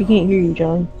 You know she can't hear you,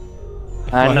 John.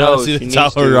 I know. See she the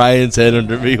top needs of to. Ryan's head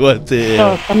under me. What the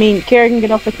hell? I mean, Kerrigan,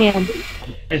 get off the cam.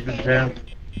 It's been Sam.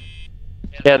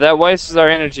 Yeah, that wastes our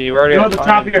energy. We're already You know at what the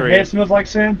top of your 23. head smells like,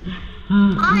 Sam?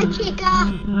 Hi, Chica.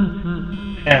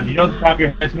 Sam, you know what the top of your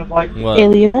head smells like? What?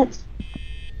 Aliens.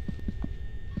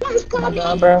 Come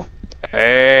on, Bro.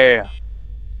 Hey. I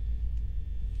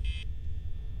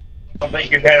don't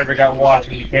think your head ever got washed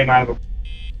when you came out of the...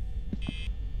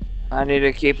 I need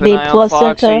to keep an The eye on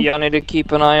Foxy. placenta. Y'all need to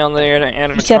keep an eye on the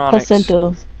She said animatronics.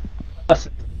 placenta.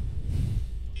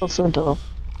 Placenta.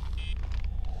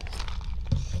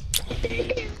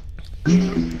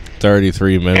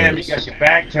 33 Sam, you minutes got your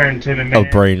back turned to me, man.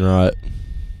 of brain rot.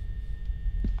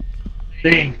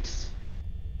 Thanks.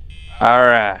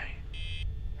 Alright.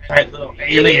 Right, little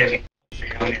alien.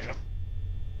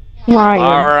 Ryan.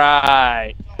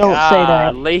 Alright. Don't say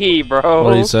that. Lee, bro.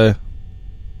 What do you say?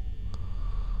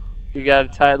 You got a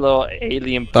tight little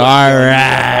alien pussy.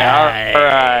 Alright.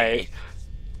 Alright.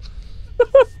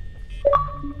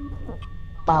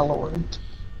 My lord.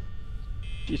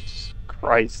 Jesus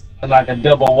Christ. Like a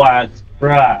double wide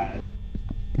surprise.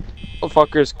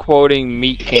 Motherfucker's quoting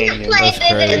Meat Canyon. That's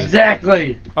crazy.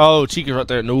 Exactly. Oh, Chica's right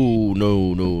there. No.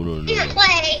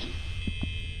 play.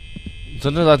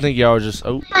 Sometimes I think y'all are just.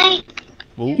 Oh.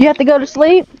 You have to go to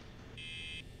sleep?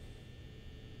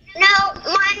 No,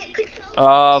 mine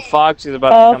controls. Foxy's about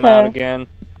to come out Okay. again.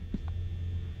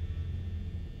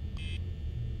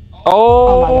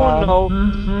 Oh Oh, no.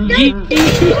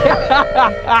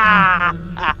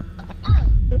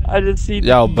 I just see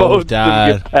Y'all both of them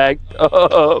died. get packed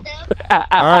up.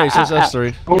 Alright, since that's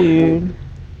 3. Dude.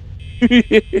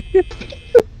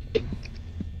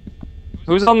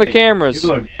 Who's on the cameras? You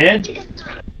look dead.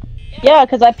 Yeah,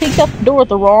 because I picked up the door at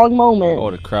the wrong moment. I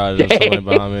would have cried if somebody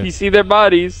behind You me. see their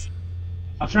bodies.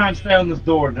 I'm trying to stay on this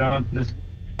door, John. This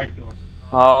back door.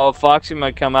 Oh, Foxy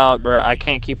might come out, bro. I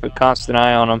can't keep a constant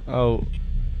eye on him. Oh,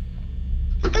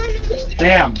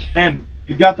 Damn.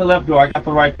 You got the left door. I got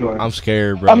the right door. I'm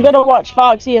scared, bro. I'm gonna watch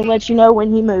Foxy and let you know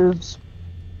when he moves.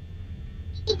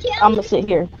 I'm gonna sit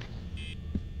here.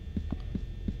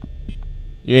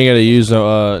 You ain't gotta use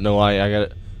no light. I got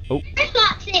it. Oh,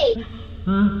 Foxy.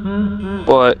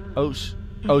 What?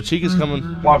 oh, Chica's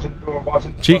coming. Watching the door.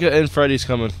 Watching the door. Chica and Freddy's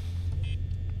coming.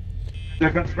 There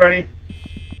comes Freddy.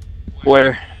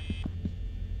 Where?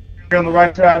 You're on the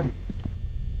right side.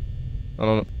 I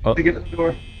don't know. Oh, To get to the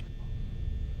door.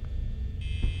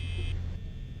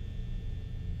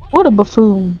 What a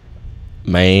buffoon.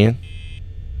 man.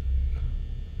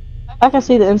 I can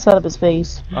see the inside of his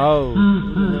face. Oh.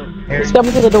 He's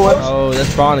coming to the door. Oh,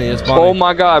 that's Bonnie. That's Oh Bonnie.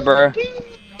 my god, bro.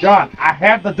 John, I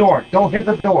have the door. Don't hit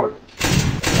the door.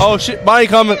 Oh shit! Bonnie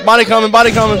coming. Bonnie coming.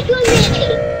 Bonnie coming.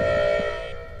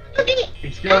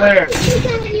 He's still there.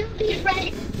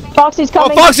 Foxy's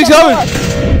coming. Oh, Foxy's coming.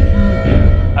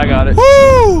 I got it.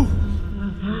 Woo!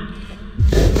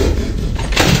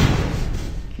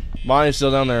 Bonnie's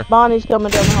still down there. Bonnie's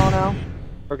coming down the hall now.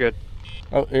 We're good.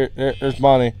 Oh, there's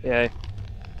Bonnie. Yay.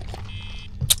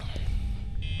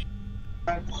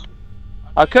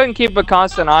 I couldn't keep a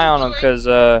constant eye on him because,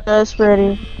 That's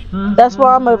Freddy. That's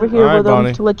why I'm over here Alright, with him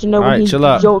Bonnie. to let you know when Alright, he chill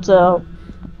out. jolts out.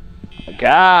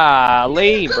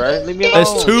 golly, bro. Leave me alone.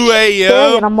 It's 2 Hey, and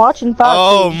a.m. I'm watching Foxy.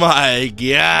 Oh my I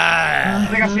god!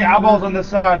 think I see eyeballs on this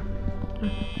side.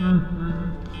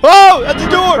 Oh, at the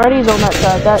door! Freddy's on that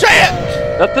side. That Shit!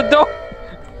 At the door.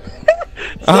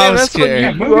 I'm that's what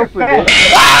scared. you opened it.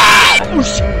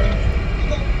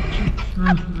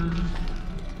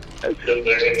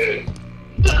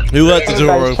 Who let the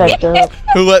door Everybody's open? packed up.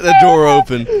 Who let the door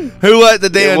open? Who let the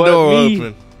damn wasn't door me.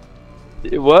 open?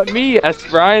 It wasn't me. That's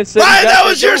Brian said. Ryan, that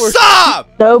was your sob!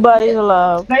 Nobody's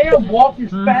alive. Sam walked his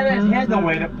fat ass head in the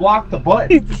way to block the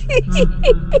button.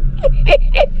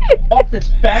 Walked his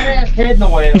fat ass head in the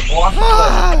way to block the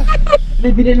button.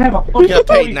 If he didn't have a We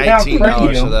fucking got paid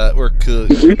 $19 for that. We're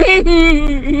cooked.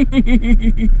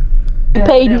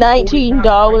 Paid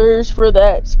 $19 for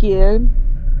that skin.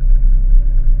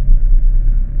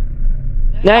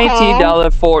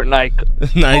 $19 Fortnite.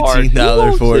 $19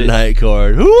 wants Fortnite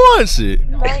card. Who wants it?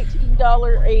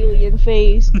 $19 alien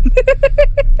face.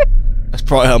 That's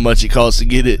probably how much it costs to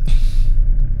get it.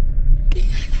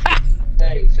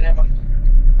 Hey, Sam.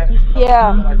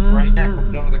 Yeah.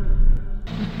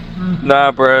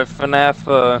 Nah, bro.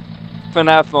 FNAF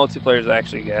multiplayer is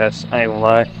actually gas. I ain't gonna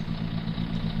lie.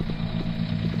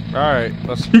 Alright,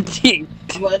 let's.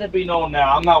 Let it be known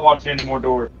now. I'm not watching any more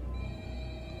doors.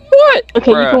 What?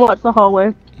 Okay, you can watch the hallway.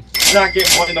 I'm not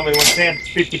getting one on me when Sam's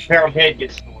 50-pound head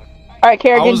gets stolen. Alright,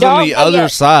 Kerrigan, I was don't on the other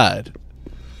side.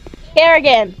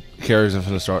 Kerrigan, Kerrigan's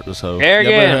finna start this hoe.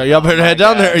 Kerrigan. Y'all better head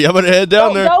down there. Y'all better head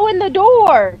down don't there. go in the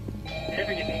door.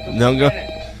 Don't go.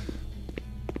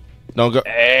 Don't go.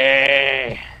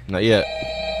 Hey. Not yet.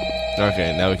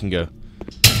 Okay, now we can go.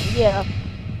 Yeah.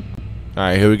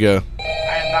 Alright, here we go. I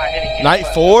am not hitting it. Night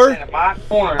 4? In my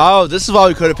corner. Oh, this is why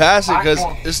we could have passed it, because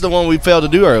this is the one we failed to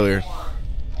do earlier.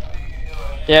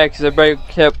 Yeah, because everybody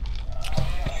kept.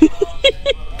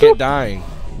 Kept dying.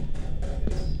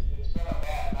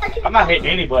 I'm not hitting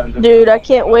any buttons. Dude, I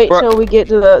can't wait till we get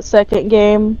to the second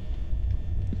game.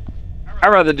 I'd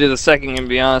rather do the second game, to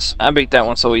be honest. I beat that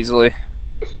one so easily.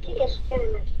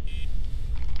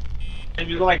 And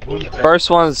you like First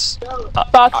one's.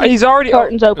 Foxy, He's already.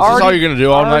 curtains open. Is this all you're gonna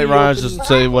do all night, already Ryan? Just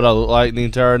say what I look like the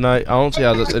entire night? I don't see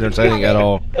how that's entertaining at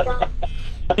all.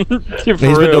 He's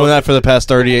been doing that for the past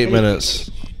 38 minutes.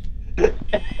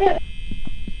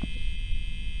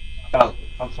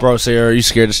 Bro, Sarah, you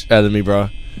scared the shit out of me, bro.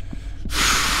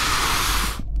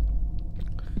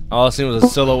 All I seen was a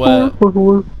silhouette.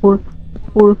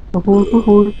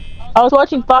 I was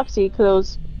watching Foxy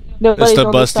because nobody's It's the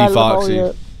on the side busty of the hall Foxy.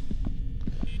 yet.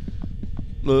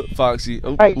 Look, Foxy.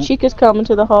 Oh, Alright, ooh. Chica's coming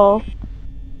to the hall.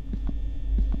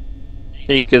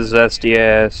 Chica's zesty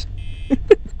ass.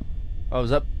 Oh, was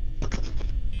that?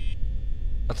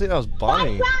 I think that was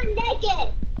Bonnie. Run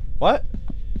naked. What?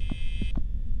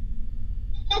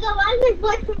 There's a lot of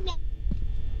boyfriend naked.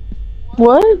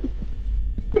 What?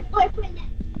 Boyfriend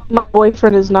naked. My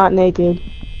boyfriend is not naked.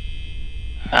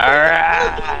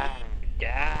 Alright.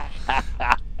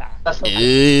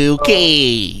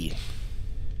 Okay.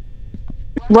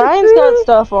 Ryan's got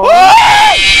stuff on.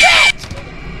 Yes,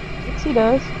 he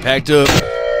does. Packed up.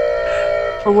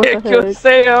 Or what the Go heck?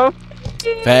 Sam.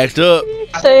 Packed up.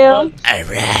 Sam.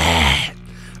 Alright.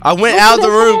 I went out of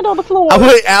the room. On the floor. I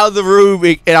went out of the room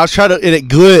and I was trying to, and it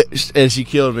glitched, and she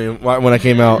killed me when I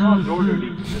came out. Door dirty.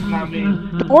 It's not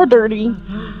me. Door dirty.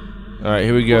 All right,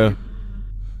 here we go.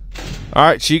 All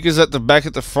right, Chica's at the back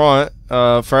at the front.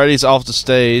 Freddy's off the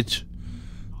stage.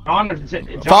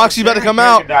 Foxy's about to come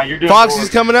out. Foxy's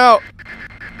coming out.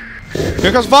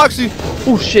 Here comes Foxy.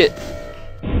 Oh shit.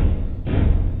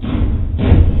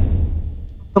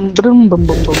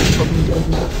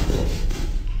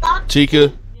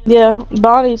 Chica. Yeah,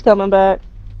 Bonnie's coming back.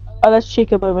 Oh, that's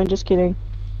Chica moving. Just kidding.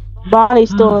 Bonnie's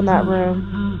still in that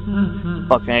room.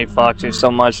 Fucking hate Foxy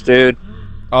so much, dude.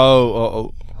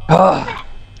 Oh.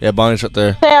 Yeah, Bonnie's right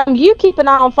there. Sam, you keep an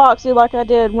eye on Foxy like I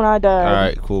did when I died. All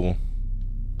right, cool.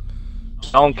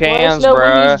 On cans, Let us know when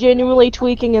bruh. he's genuinely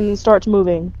tweaking and then starts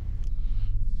moving.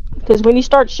 Because when he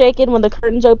starts shaking, when the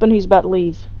curtains open, he's about to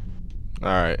leave. All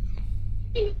right.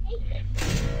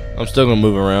 I'm still gonna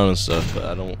move around and stuff, but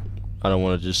I don't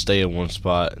want to just stay in one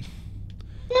spot.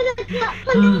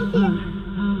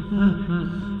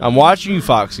 I'm watching you,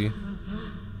 Foxy.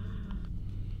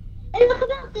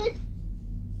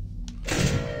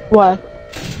 Why?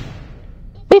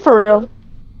 Be for real.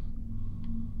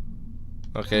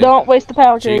 Okay. Don't waste the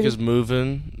power cable. Chica's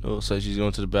moving. It looks like she's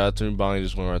going to the bathroom. Bonnie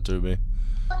just went right through me.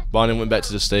 Bonnie went back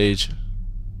to the stage.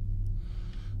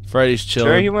 Freddy's chilling.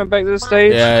 Sure, he went back to the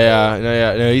stage.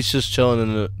 No, he's just chilling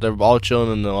in the. They're all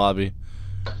chilling in the lobby.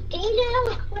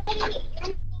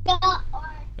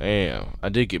 Damn, I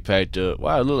did get packed up.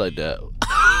 Why I look like that?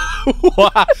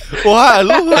 Why I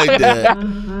look like that?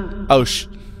 Oh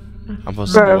I'm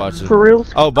supposed to be watching. For real?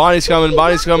 Oh, Bonnie's coming.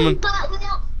 Bonnie's coming.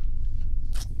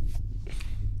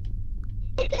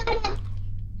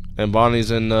 And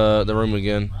Bonnie's in the room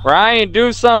again. Ryan,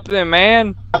 do something,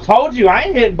 man. I told you, I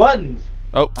ain't hitting buttons.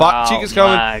 Oh, Chica's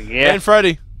coming. Yeah. And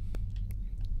Freddy.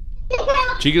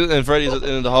 Chica and Freddy's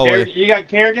in the hallway. You got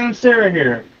Kerrigan and Sarah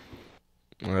here.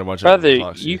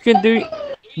 Brother, you can do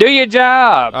your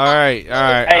job. All right. Hey,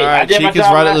 I did my Chica's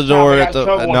job right at the last door. time. I At got the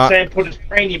someone not. saying put his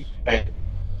cranium back.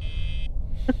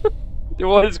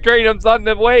 Well, his cranium's on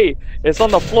the way. It's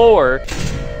on the floor.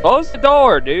 Close the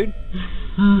door, dude.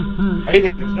 Hey,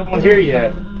 there's no one here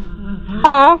yet.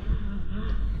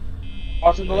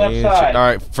 Watch on the left side. All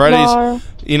right, Freddy's. No.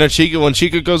 You know, Chica. When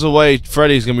Chica goes away,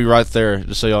 Freddy's gonna be right there.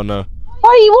 Just so y'all know.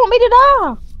 Why do you want me to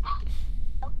die?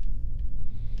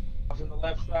 Watch on the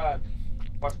left side.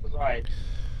 Watch the right.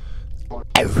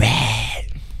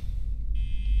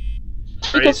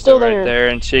 Chica's still right there. there,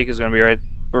 and Chica's gonna be right.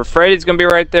 Or Freddy's gonna be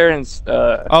right there, and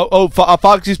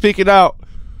Foxy's peeking out.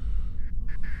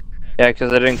 yeah,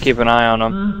 because I didn't keep an eye on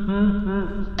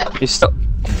him. He's still.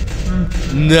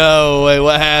 No way.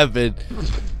 What happened?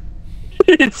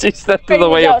 She stepped in the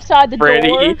way of outside the Freddy.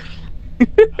 door.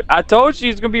 I told you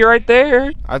he's gonna be right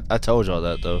there. I told y'all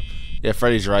that though. Yeah,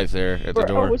 Freddy's right there at the I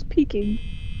door. was peeking.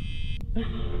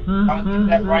 I'm in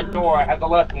that right door. I had the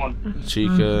left one.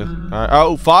 Chica. All right.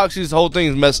 Oh, Foxy's whole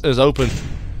thing is open.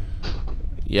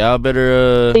 Yeah, I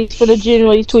better. He's finna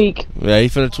genuinely tweak. Yeah, he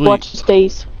finna tweet. Watch his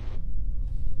face.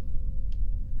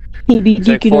 He be It's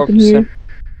like geeking up in 4%. here.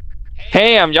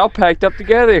 Ham, y'all packed up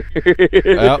together.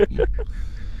 Yep.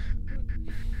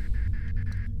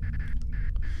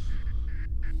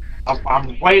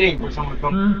 I'm waiting for someone to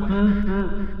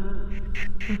come.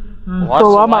 Watch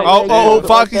Oh, the I might light. Oh,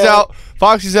 Foxy's out.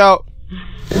 Foxy's out.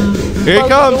 Here he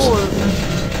comes.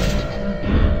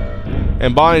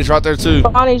 And Bonnie's right there too.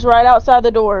 Bonnie's right outside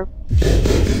the door.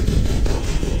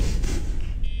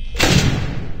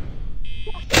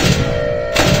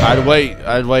 I'd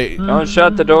wait. Don't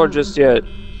shut the door just yet.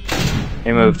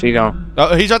 He moved. He gone.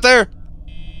 Oh, he's right there.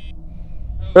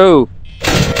 Who?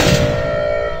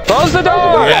 Close the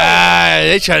door! Yeah,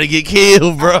 they trying to get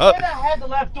killed, bro. I said I had the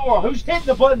left door. Who's hitting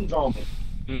the buttons on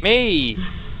me? Me.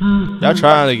 Y'all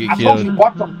trying to get I told you, killed.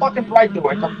 watch the fucking right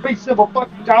door. It's a pretty simple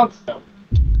fucking concept.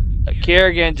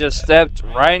 Kerrigan just stepped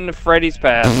right into Freddy's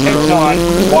path. Hey, John,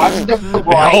 watch the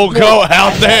right. Oh, go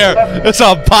out there. It's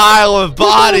a pile of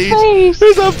bodies. face.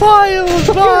 There's a pile of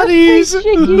bodies.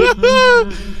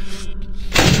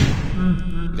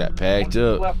 Got packed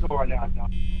The up. left door now,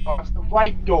 John. Watch the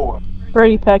right door.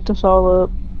 Freddy packed us all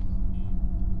up.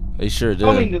 He sure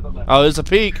Coming to did. the left. Oh, there's a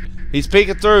peek. He's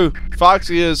peeking through.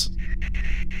 Foxy is.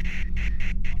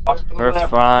 Watch the We're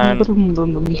left. fine.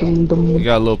 He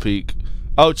got a little peek.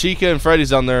 Oh, Chica and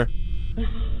Freddy's on there. What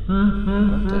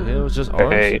the hell? It's just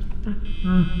arms. Hey,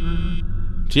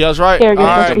 Chia's right. Kerrigan,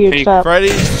 All that's right. weird stuff.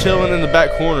 Freddy's chilling in the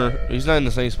back corner. He's not in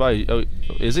the same spot. Oh,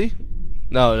 is he?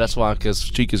 No, that's why, because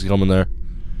Chica's coming there.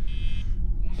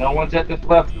 No one's at this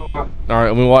left door. All right,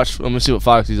 let me watch. Let me see what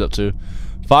Foxy's up to.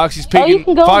 Foxy's Oh, you peeking.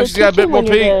 can go Foxy's in the got a bit kitchen more when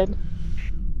you're peek. dead.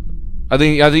 I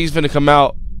think he's gonna come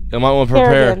out. I might want to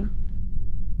prepare. Kerrigan.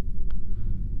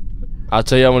 I'll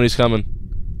tell you when he's coming.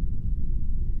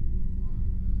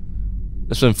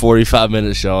 It's been 45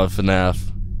 minutes, y'all, at FNAF.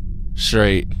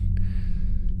 Straight.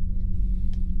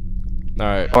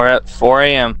 Alright. We're at 4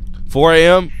 a.m. 4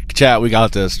 a.m.? Chat, we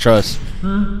got this. Trust.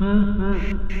 Hold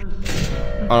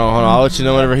on. I'll let you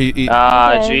know whenever he...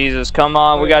 Ah, Jesus. Come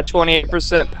on. We got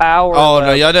 28% power. Oh,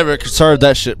 no. Y'all never conserved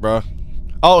that shit, bro.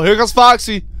 Oh, here comes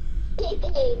Foxy.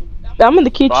 I'm in the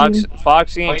kitchen.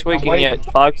 Foxy ain't tweaking yet.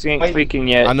 Foxy ain't tweaking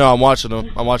yet. I know. I'm watching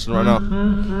him. I'm watching him right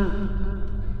now.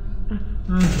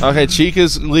 Okay,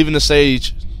 Chica's leaving the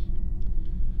stage.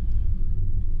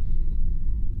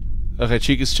 Okay,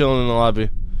 Chica's chilling in the lobby.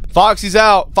 Foxy's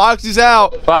out. Foxy's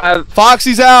out.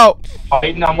 Foxy's out.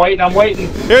 I'm waiting.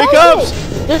 Here he comes.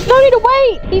 There's no need to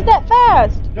wait. He's that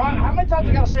fast. John, how many times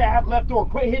I gotta say I have left door?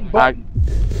 Quit hitting buttons.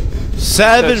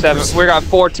 7. We got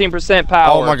 14%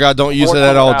 power. Oh my God! Don't use it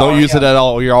at all. Don't use it at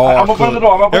all. You're all. I'm gonna open the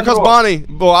door. Here comes Bonnie.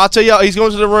 Well, I'll tell y'all. He's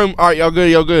going to the room. All right, y'all good.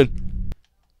 Y'all good.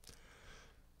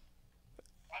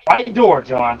 Right door,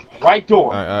 John. Right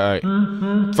door. All right.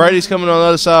 Freddy's coming on the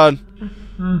other side.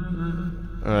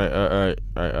 All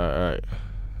right.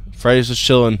 Freddy's just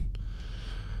chilling.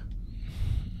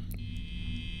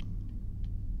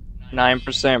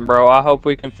 9%, bro. I hope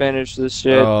we can finish this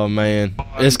shit. Oh man,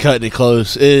 it's cutting it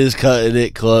close. It is cutting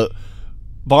it close.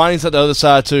 Bonnie's at the other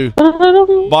side too.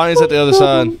 Bonnie's at the other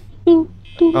side. Oh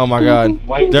my God.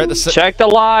 They're at the Check the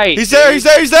light. He's there. He's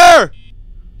there. He's there.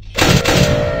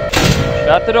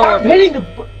 Shut the door. I'm hitting the.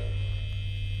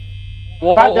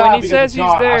 Well, when he says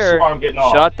he's there,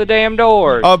 shut the damn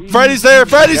door. Freddy's there.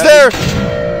 Freddy's there.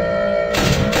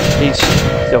 He's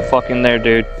still fucking there,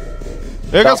 dude.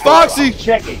 Here comes Foxy.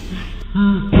 Checking.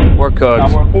 We're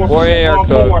cooked. We're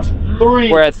cooked.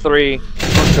 3. We're at 3. We're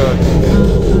cooked.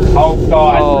 Oh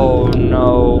God. Oh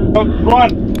no.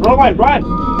 Run! Run!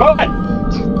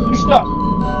 You're stuck.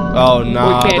 Oh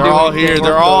nah, they're all here.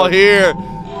 They're all here.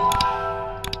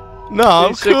 No,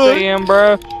 I'm 6 cooked. a.m.,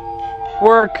 bro.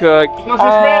 We're cooked.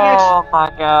 Oh my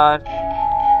God.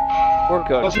 We're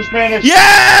cooked. What's your Spanish?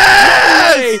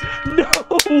 Yes! No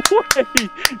way!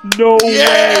 No way!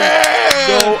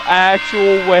 No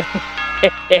actual way!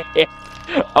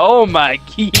 Oh my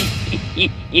God!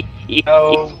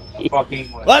 No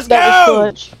fucking way. Let's That go!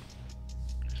 was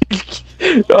clutch.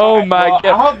 Oh my God!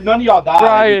 I hope none of y'all die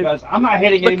Ryan. because I'm not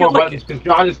hitting any more buttons because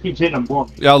John just keeps hitting them for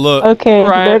me. Y'all look. Okay,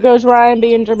 Ryan. there goes Ryan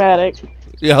being dramatic.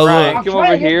 Y'all Ryan. look. I'm Come over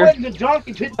trying to hit here. buttons and John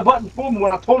keeps hitting the button for me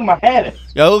when I told him I had it.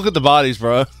 Y'all look at the bodies,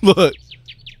 bro. Look.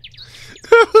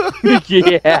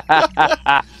 Yeah.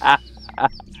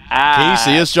 Can you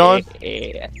see us, John?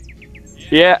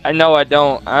 Yeah, I know I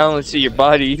don't. I only see your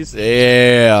bodies.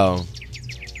 Damn.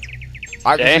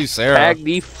 I can see Sarah. Back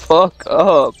the fuck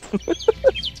up.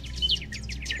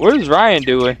 What is Ryan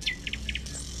doing?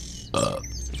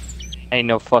 Ain't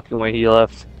no fucking way he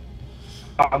left.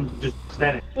 I'm just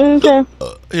standing. Okay.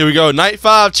 Here we go. Night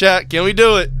 5, chat. Can we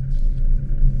do it?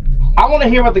 I want to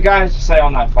hear what the guy has to say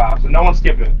on night 5, so no one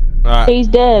skip it. Alright. He's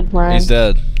dead, Ryan. He's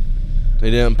dead.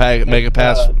 He didn't make it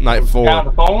past night 4. Guy on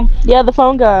the phone? Yeah, the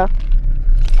phone guy.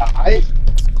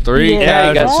 3 Yeah,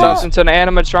 you got casualties. something to an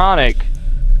animatronic.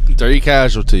 3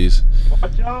 casualties.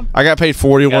 What, John? I got paid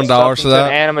 $41 for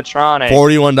that. Animatronic.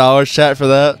 $41, chat, for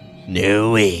that.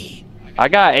 No way. I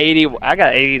got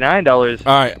 $89.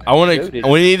 All right, I want to.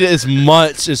 We need as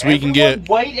much as we can get.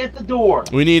 Wait at the door.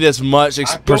 We need as much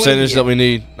percentage that we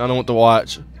need. I don't want to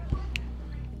watch.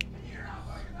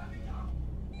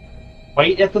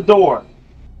 Wait at the door.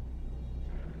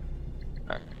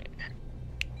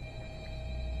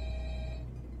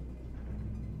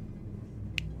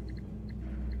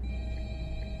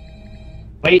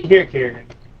 Wait here, Kerrigan.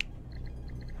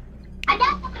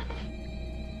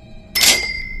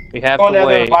 We have Going to down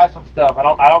there wait. to buy some stuff. I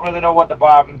don't really know what to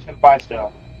buy. I'm just gonna buy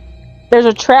stuff. There's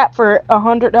a trap for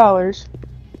 $100.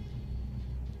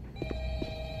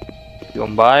 You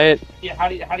gonna buy it? Yeah, how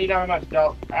do you know how much?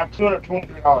 No, I have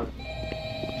 $223.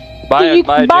 Buy You it.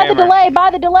 Buy a buy the jammer. delay. Buy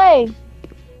the delay.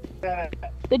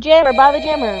 The jammer. Buy the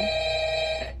jammer.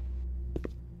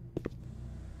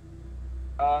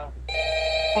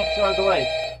 What's our delay?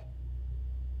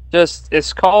 Just,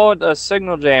 it's called a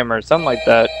signal jammer, something like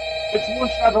that. It's 1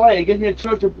 shot delay. It gives me a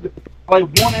chance to like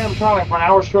 1 animatronic for an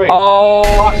hour straight. Oh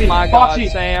Foxy, my Foxy.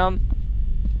 God, Sam!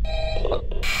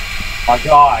 My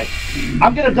God,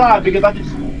 I'm gonna die because I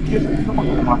just. Oh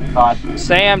my God.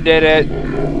 Sam did it.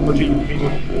 Oh Jesus!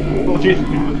 Oh Jesus!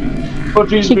 Oh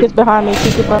Jesus! Chica's behind me.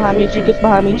 Chica's behind me. Chica's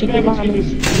behind me. Chica's behind me.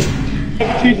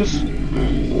 Jesus!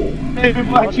 Baby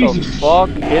Black What Jesus! the fuck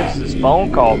is this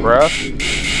phone call, bruh?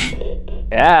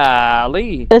 Yeah,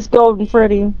 Lee. It's Golden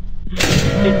Freddy.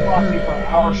 It's Foxy for an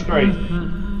hour straight.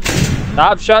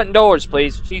 Stop shutting doors,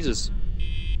 please. Jesus.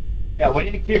 Yeah, we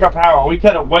need to keep our power. We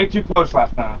cut it way too close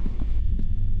last time.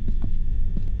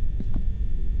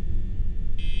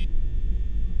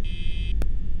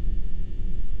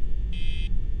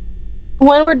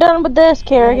 When we're done with this,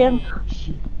 Kerrigan.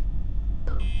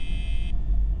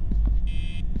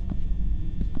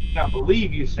 I can't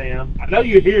believe you, Sam. I know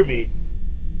you hear me.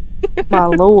 My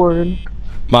lord.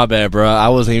 My bad, bro. I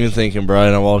wasn't even thinking, bro,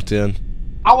 and I walked in.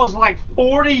 I was like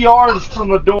 40 yards from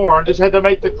the door and just had to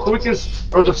make the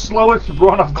quickest or the slowest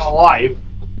run of my life.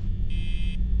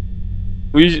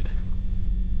 We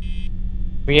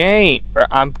ain't. Bro.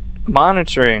 I'm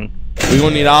monitoring. We're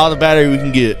gonna need all the battery we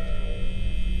can get.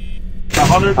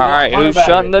 Alright, who's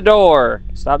shutting the door?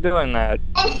 Stop doing that.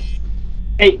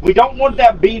 Hey, we don't want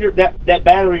that beater, that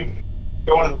battery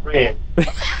going in the red.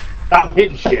 Stop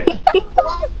hitting shit.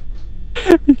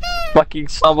 Fucking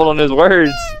stumbled on his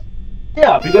words.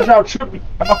 Yeah, because I'm tripping.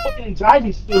 My fucking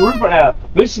anxiety's through the roof right now.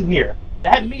 Listen here.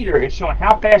 That meter is showing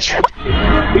how fast you're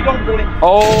we don't want it.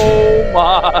 Oh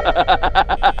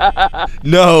my.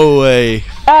 No way.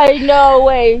 Hey, no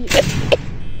way.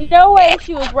 No way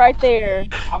she was right there.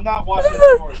 I'm not watching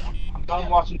doors. I'm done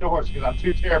watching doors because I'm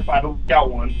too terrified to look out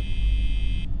one.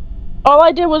 All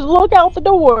I did was look out the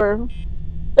door.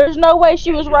 There's no way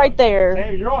she was right there.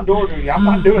 Hey, you're on door duty. I'm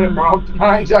not doing it, bro.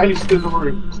 My anxiety's through the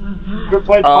roof. You're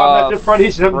playing Five Nights at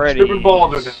Freddy's and I'm tripping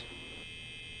balls in it.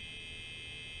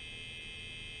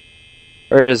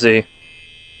 Where is he?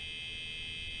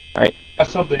 Alright.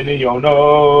 That's something in your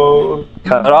nose.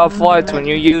 Cut off lights when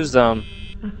you use them.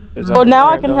 Well, now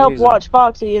I can help watch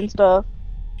Foxy and stuff.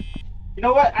 You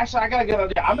know what? Actually, I got a good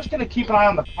idea. I'm just gonna keep an eye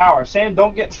on the power. Sam,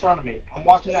 don't get in front of me. I'm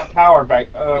watching that power back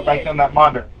on that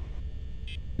monitor.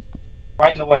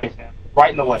 Right in the way, Sam.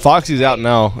 Right in the way. Foxy's out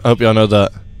now. I hope y'all know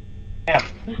that. Sam,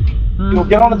 you'll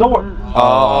get on the door.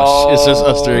 Oh, it's just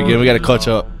us three again. We gotta clutch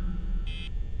up.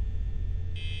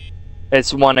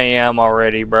 It's 1 a.m.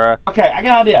 already, bruh. Okay, I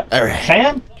got an idea. Alright.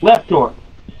 Sam, left door.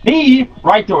 Me,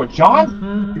 right door.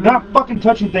 John, you're not fucking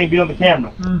touching things on the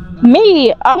camera.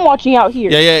 Me, I'm watching out here.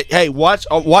 Yeah. Hey, watch.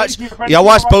 Y'all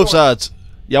watch both sides.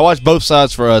 Y'all watch both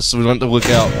sides for us, so we don't have to look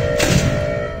out.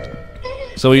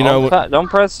 So you know. Don't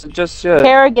press it just yet.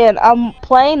 Kerrigan, I'm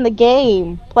playing the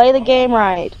game. Play the game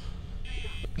right.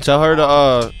 Tell her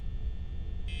to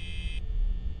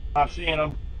Not seeing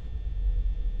him.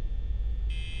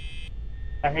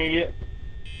 I hear you.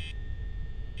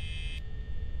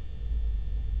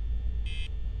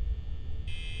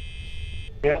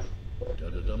 Yes.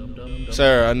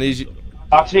 Sarah, I need you.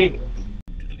 Foxy.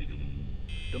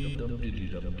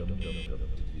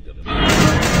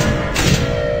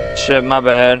 Shit, my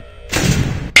bad.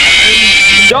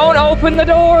 Don't open the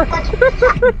door!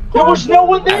 There was no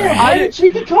one there. How did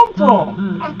she come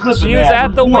from? I'm clipping She was that.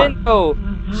 at the window.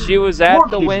 She was at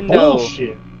the window.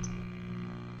 Bullshit.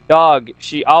 Dog,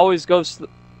 she always goes. Me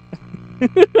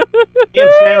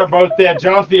and Sam are both dead.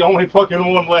 John's the only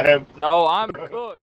fucking one left. Oh, I'm cooked.